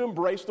decision to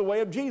embrace the way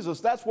of Jesus.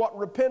 That's what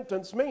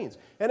repentance means.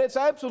 And it's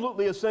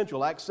absolutely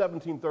essential, Acts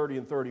 17:30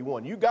 and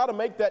 31. You've got to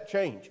make that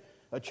change.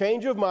 A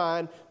change of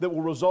mind that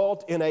will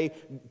result in a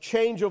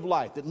change of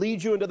life, that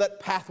leads you into that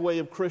pathway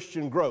of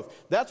Christian growth.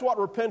 That's what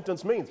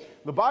repentance means.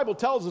 The Bible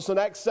tells us in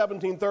Acts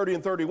 17:30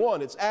 and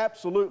 31, it's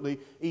absolutely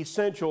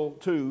essential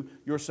to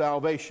your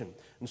salvation.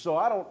 And so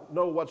I don't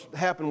know what's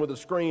happened with the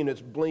screen.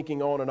 It's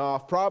blinking on and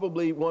off,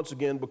 probably once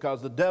again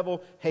because the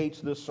devil hates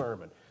this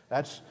sermon.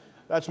 That's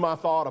my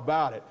thought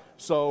about it.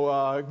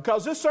 So,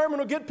 because this sermon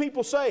will get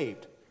people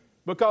saved,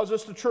 because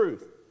it's the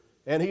truth.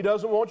 And he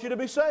doesn't want you to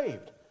be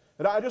saved.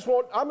 And I'm just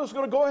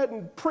going to go ahead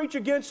and preach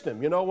against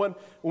him. You know, when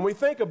we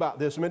think about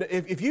this, I mean,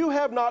 if you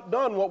have not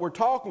done what we're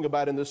talking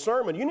about in this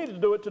sermon, you need to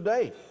do it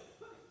today.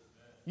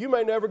 You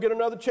may never get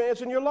another chance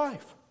in your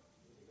life.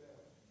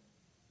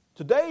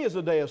 Today is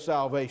a day of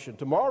salvation.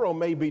 Tomorrow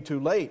may be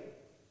too late.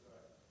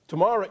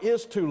 Tomorrow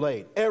is too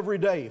late every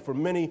day for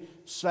many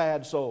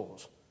sad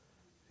souls.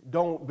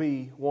 Don't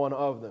be one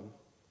of them.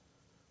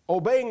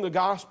 Obeying the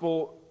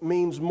gospel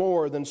means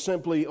more than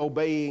simply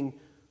obeying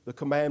the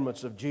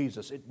commandments of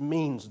Jesus. It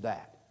means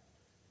that.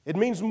 It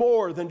means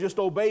more than just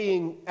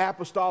obeying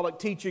apostolic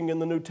teaching in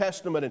the New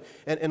Testament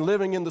and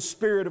living in the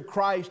Spirit of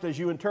Christ as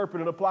you interpret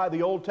and apply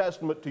the Old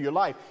Testament to your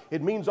life.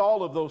 It means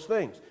all of those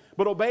things.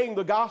 But obeying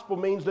the gospel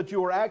means that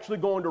you are actually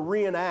going to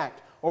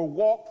reenact or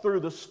walk through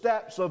the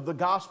steps of the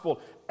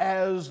gospel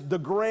as the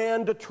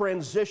grand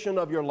transition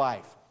of your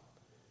life.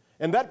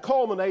 And that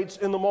culminates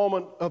in the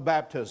moment of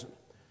baptism.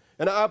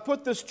 And I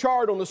put this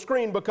chart on the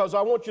screen because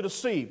I want you to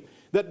see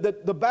that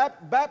the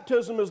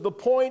baptism is the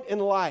point in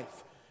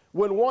life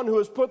when one who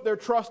has put their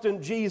trust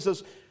in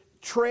Jesus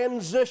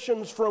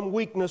transitions from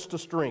weakness to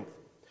strength.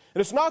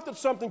 And it's not that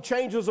something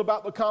changes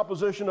about the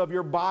composition of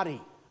your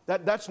body.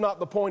 That's not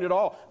the point at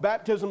all.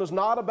 Baptism is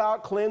not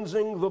about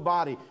cleansing the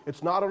body.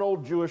 It's not an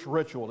old Jewish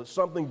ritual. It's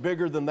something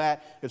bigger than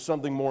that. It's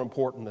something more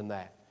important than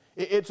that.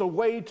 It's a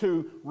way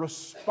to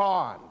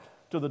respond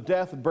to the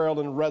death, burial,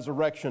 and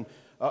resurrection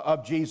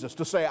of Jesus.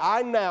 To say,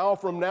 I now,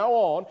 from now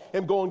on,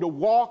 am going to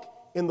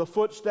walk in the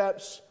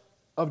footsteps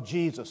of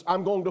Jesus.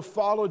 I'm going to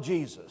follow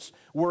Jesus.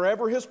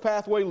 Wherever his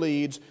pathway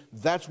leads,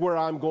 that's where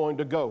I'm going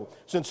to go.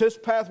 Since his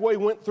pathway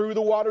went through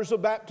the waters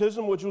of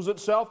baptism, which was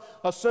itself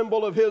a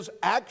symbol of his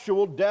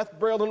actual death,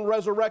 burial, and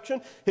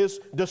resurrection, his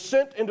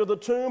descent into the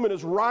tomb and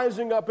his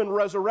rising up in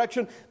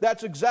resurrection,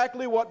 that's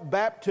exactly what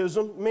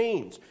baptism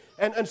means.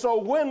 And so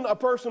when a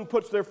person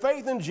puts their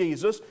faith in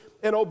Jesus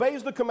and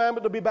obeys the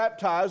commandment to be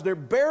baptized, they're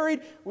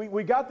buried.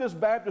 We got this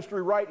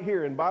baptistry right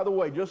here. And by the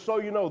way, just so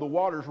you know, the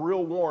water's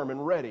real warm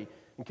and ready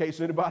in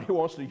case anybody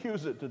wants to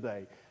use it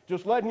today.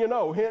 Just letting you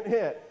know, hint,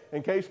 hint,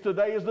 in case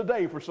today is the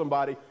day for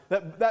somebody.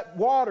 That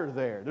water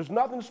there, there's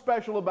nothing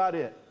special about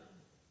it.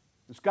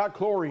 It's got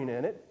chlorine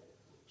in it,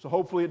 so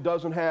hopefully it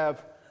doesn't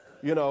have,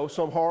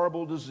 some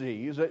horrible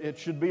disease. It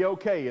should be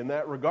okay in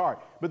that regard.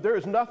 But there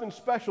is nothing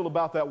special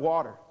about that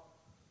water.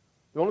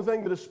 The only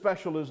thing that is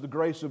special is the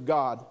grace of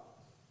God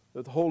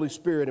that the Holy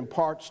Spirit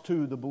imparts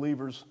to the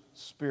believer's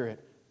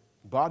spirit,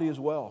 body as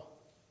well,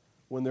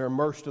 when they're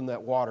immersed in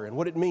that water. And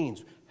what it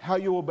means, how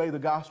you obey the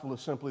gospel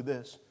is simply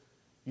this.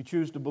 You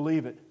choose to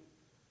believe it.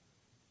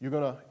 You're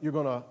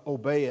gonna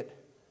obey it.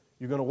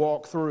 You're going to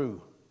walk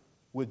through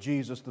with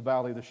Jesus the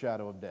valley of the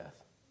shadow of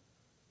death,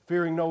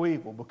 fearing no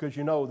evil because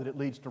you know that it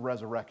leads to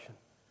resurrection.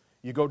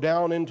 You go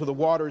down into the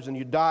waters and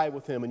you die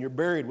with him and you're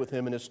buried with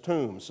him in his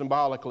tomb,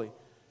 symbolically.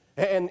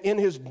 And in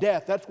his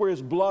death, that's where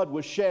his blood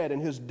was shed in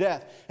his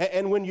death.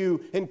 And when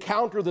you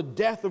encounter the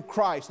death of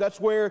Christ, that's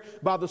where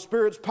by the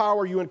Spirit's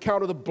power you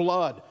encounter the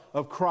blood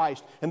of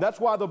Christ. And that's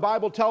why the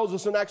Bible tells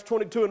us in Acts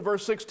 22 and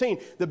verse 16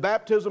 that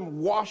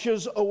baptism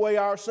washes away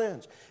our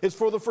sins. It's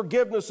for the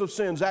forgiveness of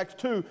sins, Acts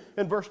 2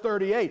 and verse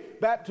 38.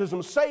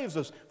 Baptism saves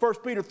us, 1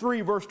 Peter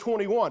 3 verse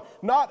 21.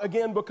 Not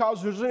again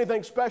because there's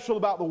anything special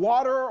about the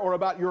water or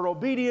about your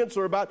obedience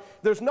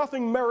there's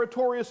nothing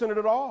meritorious in it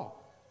at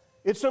all.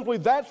 It's simply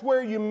that's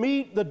where you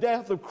meet the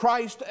death of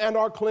Christ and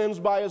are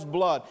cleansed by his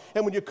blood.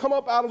 And when you come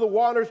up out of the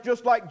waters,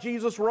 just like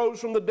Jesus rose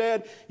from the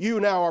dead, you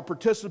now are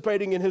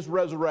participating in his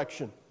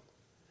resurrection.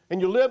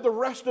 And you live the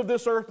rest of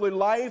this earthly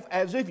life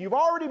as if you've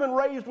already been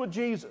raised with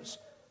Jesus,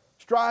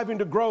 striving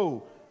to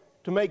grow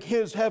to make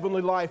his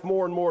heavenly life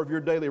more and more of your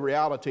daily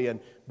reality. And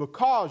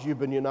because you've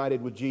been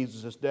united with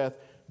Jesus' death,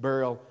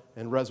 burial,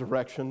 and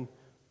resurrection,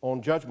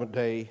 on Judgment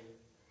Day,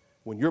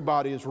 when your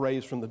body is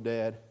raised from the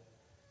dead,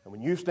 and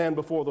when you stand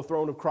before the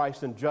throne of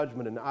Christ in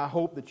judgment, and I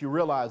hope that you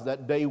realize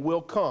that day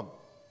will come.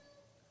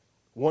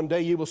 One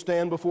day you will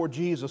stand before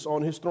Jesus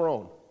on his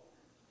throne,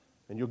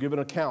 and you'll give an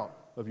account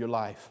of your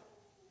life.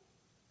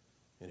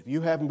 And if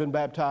you haven't been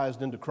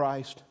baptized into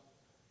Christ,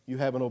 you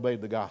haven't obeyed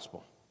the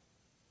gospel.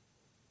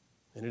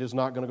 And it is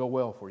not going to go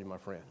well for you, my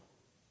friend.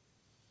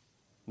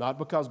 Not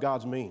because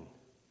God's mean,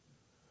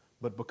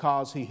 but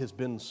because he has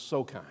been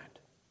so kind.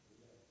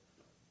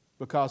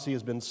 Because he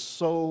has been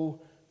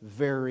so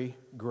very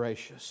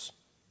gracious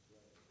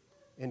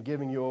in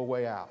giving you a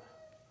way out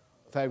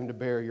of having to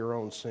bear your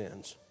own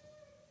sins.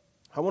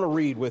 I want to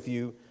read with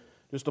you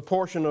just a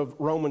portion of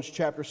Romans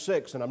chapter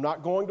 6, and I'm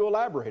not going to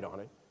elaborate on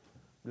it.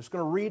 I'm just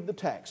going to read the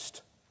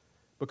text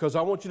because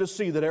I want you to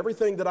see that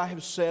everything that I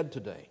have said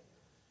today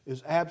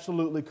is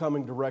absolutely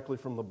coming directly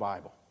from the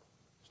Bible.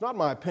 It's not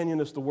my opinion,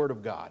 it's the Word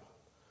of God.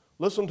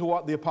 Listen to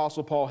what the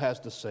Apostle Paul has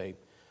to say.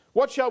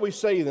 What shall we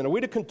say then? Are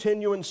we to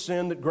continue in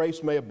sin that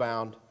grace may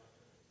abound?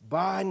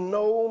 By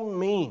no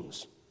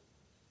means.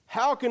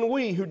 How can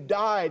we who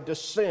died to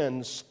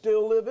sin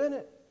still live in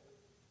it?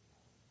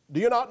 Do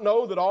you not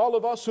know that all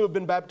of us who have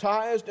been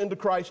baptized into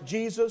Christ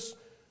Jesus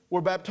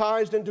were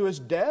baptized into his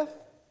death?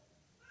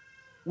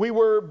 We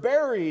were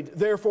buried,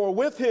 therefore,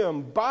 with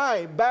him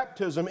by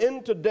baptism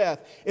into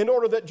death, in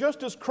order that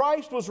just as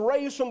Christ was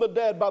raised from the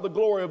dead by the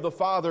glory of the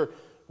Father,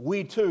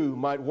 we too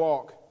might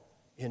walk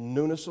in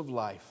newness of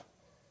life.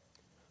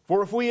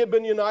 For if we have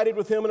been united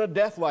with him in a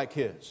death like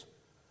his,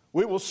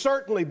 we will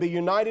certainly be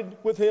united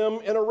with him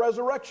in a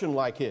resurrection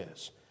like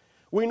his.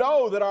 We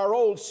know that our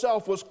old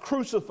self was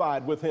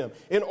crucified with him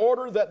in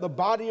order that the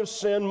body of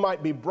sin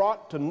might be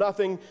brought to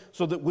nothing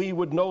so that we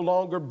would no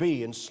longer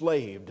be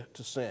enslaved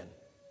to sin.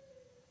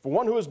 For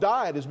one who has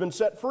died has been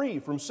set free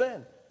from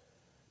sin.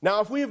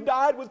 Now, if we have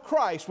died with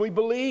Christ, we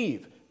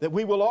believe that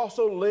we will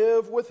also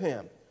live with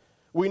him.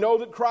 We know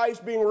that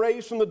Christ, being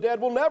raised from the dead,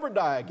 will never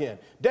die again.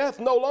 Death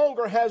no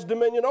longer has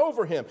dominion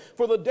over him.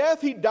 For the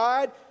death he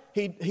died,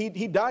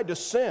 he died to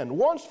sin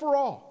once for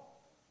all.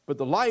 But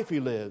the life he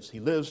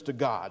lives to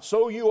God.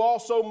 So you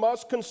also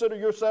must consider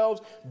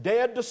yourselves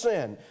dead to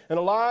sin and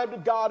alive to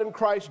God in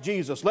Christ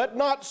Jesus. Let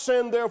not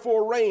sin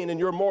therefore reign in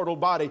your mortal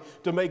body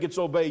to make it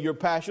obey your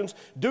passions.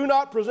 Do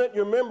not present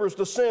your members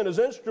to sin as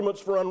instruments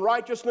for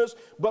unrighteousness,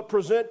 but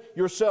present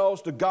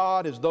yourselves to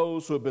God as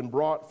those who have been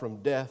brought from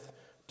death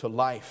to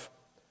life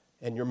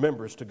and your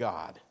members to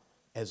God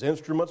as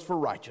instruments for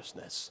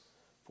righteousness.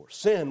 For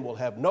sin will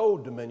have no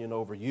dominion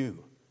over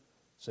you,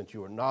 since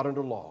you are not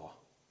under law,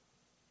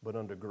 but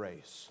under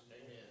grace.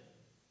 Amen.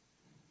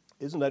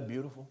 Isn't that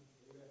beautiful?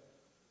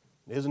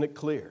 Isn't it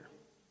clear?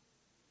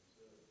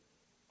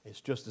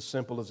 It's just as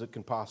simple as it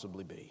can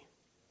possibly be.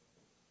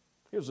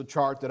 Here's a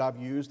chart that I've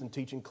used in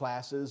teaching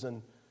classes,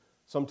 and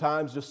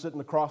sometimes just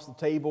sitting across the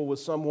table with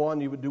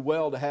someone, you would do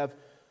well to have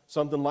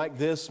something like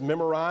this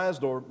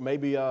memorized, or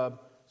maybe a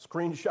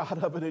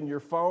screenshot of it in your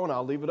phone.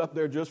 I'll leave it up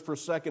there just for a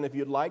second if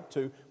you'd like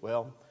to.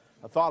 Well,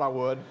 I thought I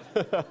would.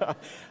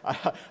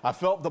 I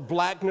felt the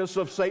blackness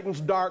of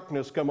Satan's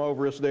darkness come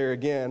over us there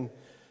again.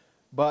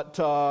 But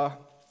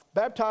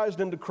baptized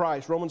into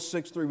Christ, Romans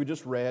 6:3 we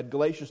just read,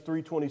 Galatians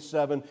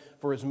 3:27,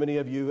 for as many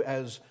of you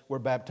as were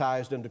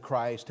baptized into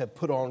Christ have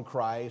put on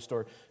Christ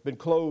or been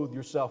clothed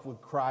yourself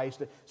with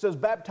Christ. It says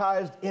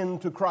baptized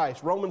into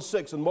Christ. Romans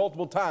 6 and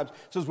multiple times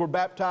says we're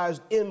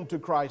baptized into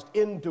Christ,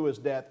 into His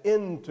death,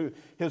 into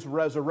His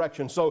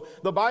resurrection. So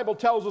the Bible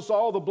tells us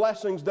all the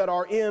blessings that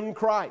are in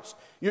Christ.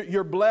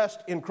 You're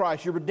blessed in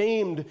Christ. You're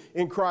redeemed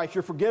in Christ.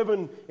 You're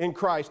forgiven in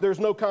Christ. There's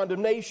no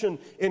condemnation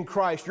in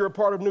Christ. You're a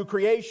part of new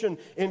creation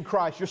in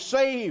Christ. You're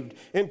saved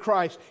in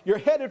Christ. You're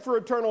headed for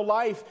eternal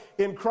life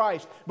in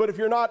Christ. But if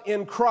you're not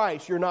in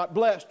Christ, you're not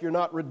blessed, you're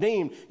not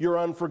redeemed, you're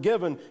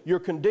unforgiven, you're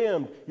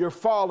condemned, you're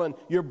fallen,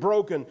 you're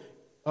broken,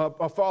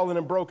 a fallen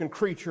and broken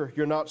creature,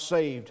 you're not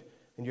saved,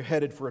 and you're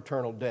headed for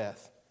eternal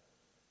death.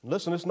 And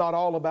listen, it's not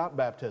all about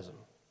baptism.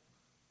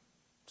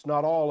 It's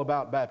not all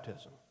about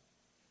baptism.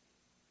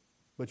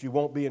 But you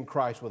won't be in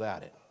Christ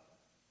without it.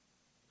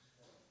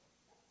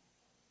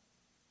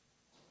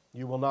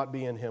 You will not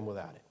be in Him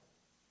without it.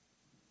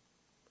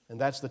 And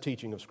that's the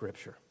teaching of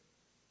Scripture.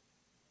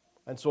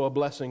 And so a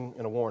blessing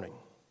and a warning.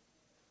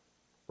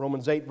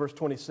 Romans 8, verse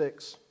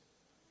 26.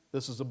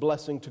 This is a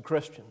blessing to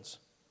Christians.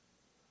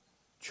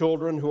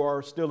 Children who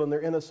are still in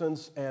their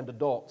innocence and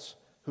adults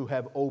who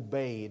have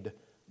obeyed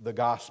the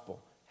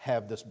gospel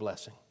have this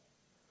blessing.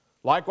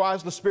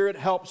 Likewise, the Spirit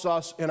helps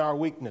us in our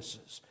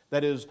weaknesses.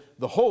 That is,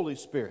 the Holy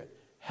Spirit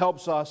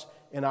helps us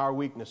in our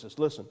weaknesses.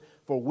 Listen,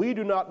 for we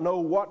do not know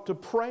what to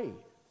pray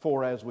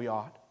for as we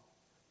ought,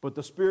 but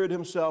the Spirit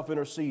Himself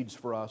intercedes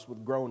for us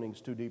with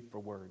groanings too deep for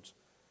words.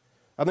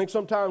 I think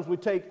sometimes we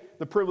take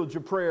the privilege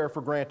of prayer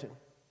for granted.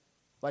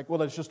 Like,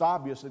 well, it's just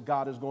obvious that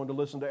God is going to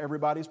listen to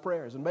everybody's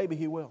prayers, and maybe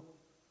He will.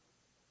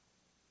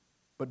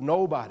 But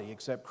nobody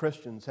except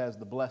Christians has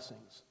the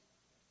blessings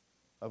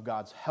of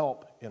God's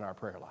help in our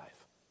prayer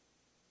life.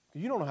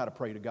 You don't know how to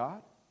pray to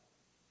God.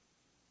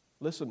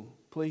 Listen,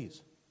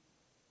 please.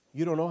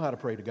 You don't know how to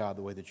pray to God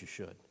the way that you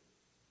should.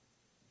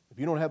 If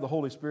you don't have the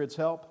Holy Spirit's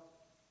help,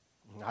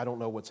 I don't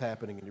know what's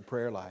happening in your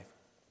prayer life.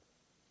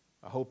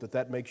 I hope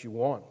that makes you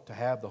want to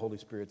have the Holy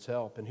Spirit's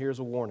help. And here's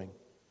a warning.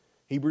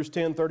 Hebrews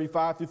 10,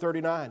 35 through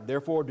 39.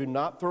 Therefore, do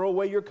not throw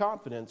away your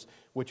confidence,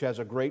 which has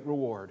a great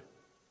reward.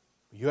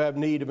 You have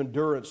need of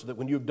endurance, so that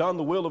when you have done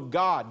the will of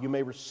God, you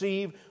may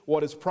receive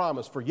what is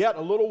promised. For yet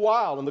a little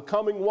while, and the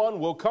coming one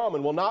will come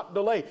and will not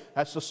delay.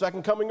 That's the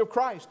second coming of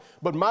Christ.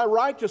 But my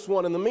righteous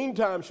one in the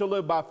meantime shall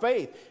live by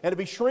faith. And if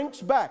he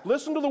shrinks back,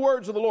 listen to the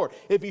words of the Lord.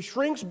 If he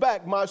shrinks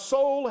back, my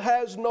soul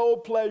has no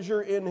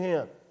pleasure in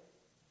him.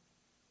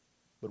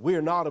 But we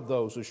are not of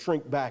those who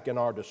shrink back and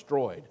are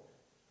destroyed,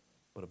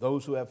 but of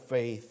those who have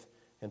faith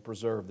and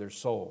preserve their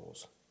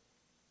souls.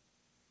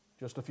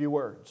 Just a few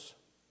words.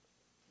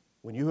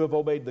 When you have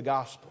obeyed the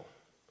gospel,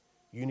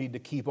 you need to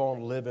keep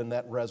on living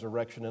that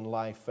resurrection in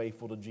life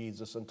faithful to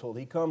Jesus until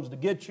He comes to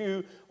get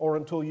you or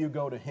until you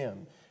go to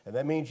Him. And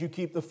that means you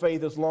keep the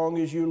faith as long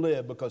as you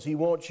live, because He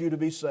wants you to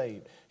be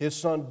saved. His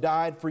Son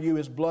died for you.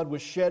 His blood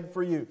was shed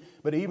for you.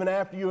 But even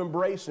after you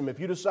embrace Him, if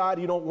you decide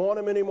you don't want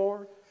Him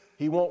anymore,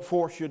 He won't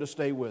force you to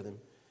stay with Him.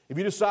 If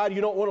you decide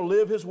you don't want to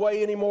live His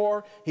way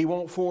anymore, He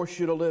won't force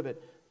you to live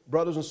it.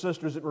 Brothers and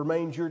sisters, it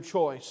remains your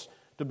choice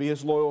to be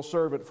His loyal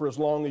servant for as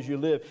long as you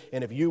live.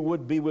 And if you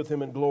would be with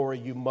Him in glory,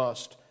 you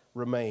must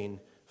remain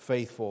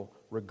faithful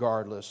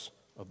regardless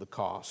of the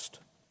cost.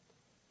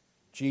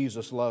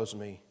 Jesus loves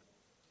me.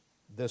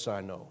 This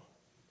I know,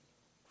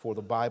 for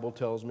the Bible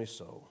tells me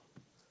so.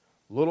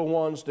 Little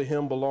ones to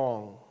Him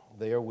belong.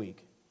 They are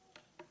weak,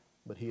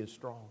 but He is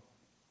strong.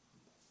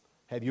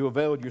 Have you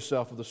availed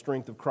yourself of the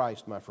strength of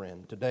Christ, my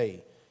friend?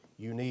 Today,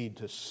 you need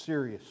to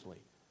seriously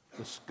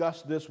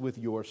discuss this with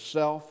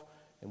yourself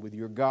and with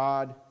your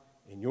God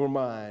in your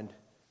mind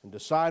and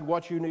decide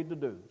what you need to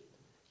do.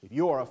 If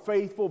you are a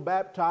faithful,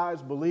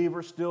 baptized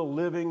believer still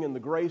living in the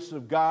grace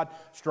of God,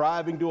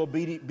 striving to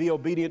be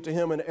obedient to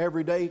Him in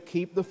every day,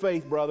 keep the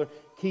faith, brother.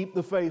 Keep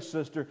the faith,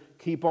 sister.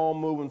 Keep on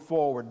moving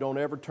forward. Don't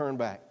ever turn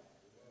back.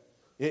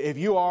 If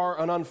you are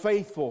an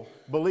unfaithful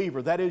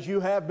believer, that is, you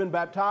have been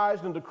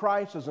baptized into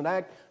Christ as an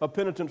act of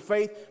penitent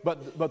faith,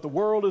 but the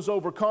world has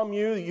overcome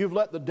you, you've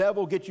let the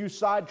devil get you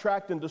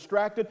sidetracked and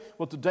distracted,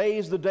 well, today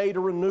is the day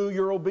to renew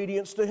your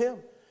obedience to Him.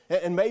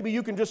 And maybe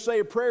you can just say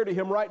a prayer to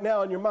Him right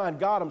now in your mind.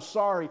 God, I'm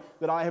sorry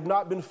that I have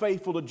not been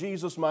faithful to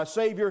Jesus, my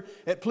Savior.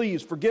 And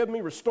please forgive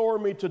me, restore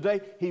me today.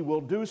 He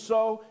will do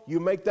so. You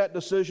make that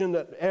decision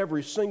that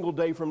every single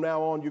day from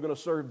now on you're going to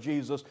serve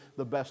Jesus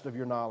the best of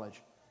your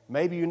knowledge.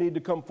 Maybe you need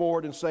to come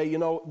forward and say,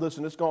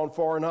 listen, it's gone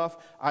far enough.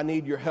 I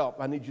need your help.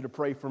 I need you to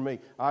pray for me.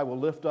 I will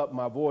lift up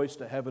my voice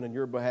to heaven in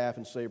your behalf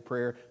and say a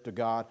prayer to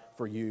God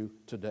for you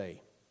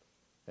today.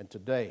 And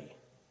today,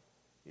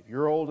 if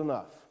you're old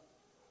enough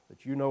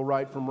that you know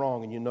right from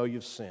wrong and you know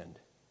you've sinned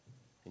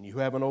and you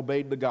haven't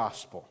obeyed the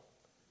gospel,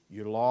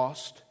 you're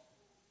lost,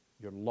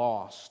 you're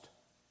lost,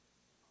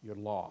 you're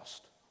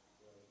lost.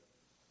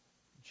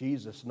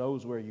 Jesus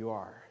knows where you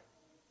are.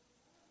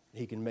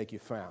 He can make you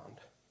found.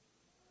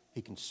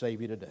 He can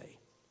save you today.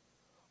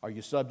 Are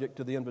you subject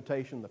to the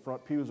invitation? The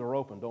front pews are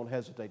open. Don't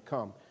hesitate.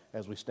 Come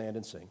as we stand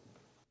and sing.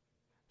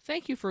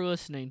 Thank you for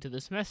listening to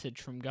this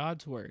message from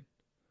God's Word.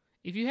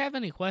 If you have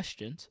any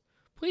questions,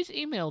 please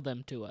email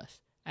them to us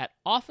at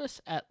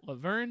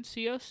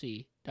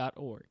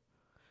office@lavergnecoc.org.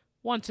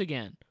 Once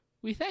again,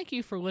 we thank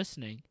you for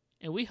listening,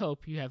 and we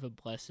hope you have a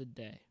blessed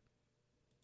day.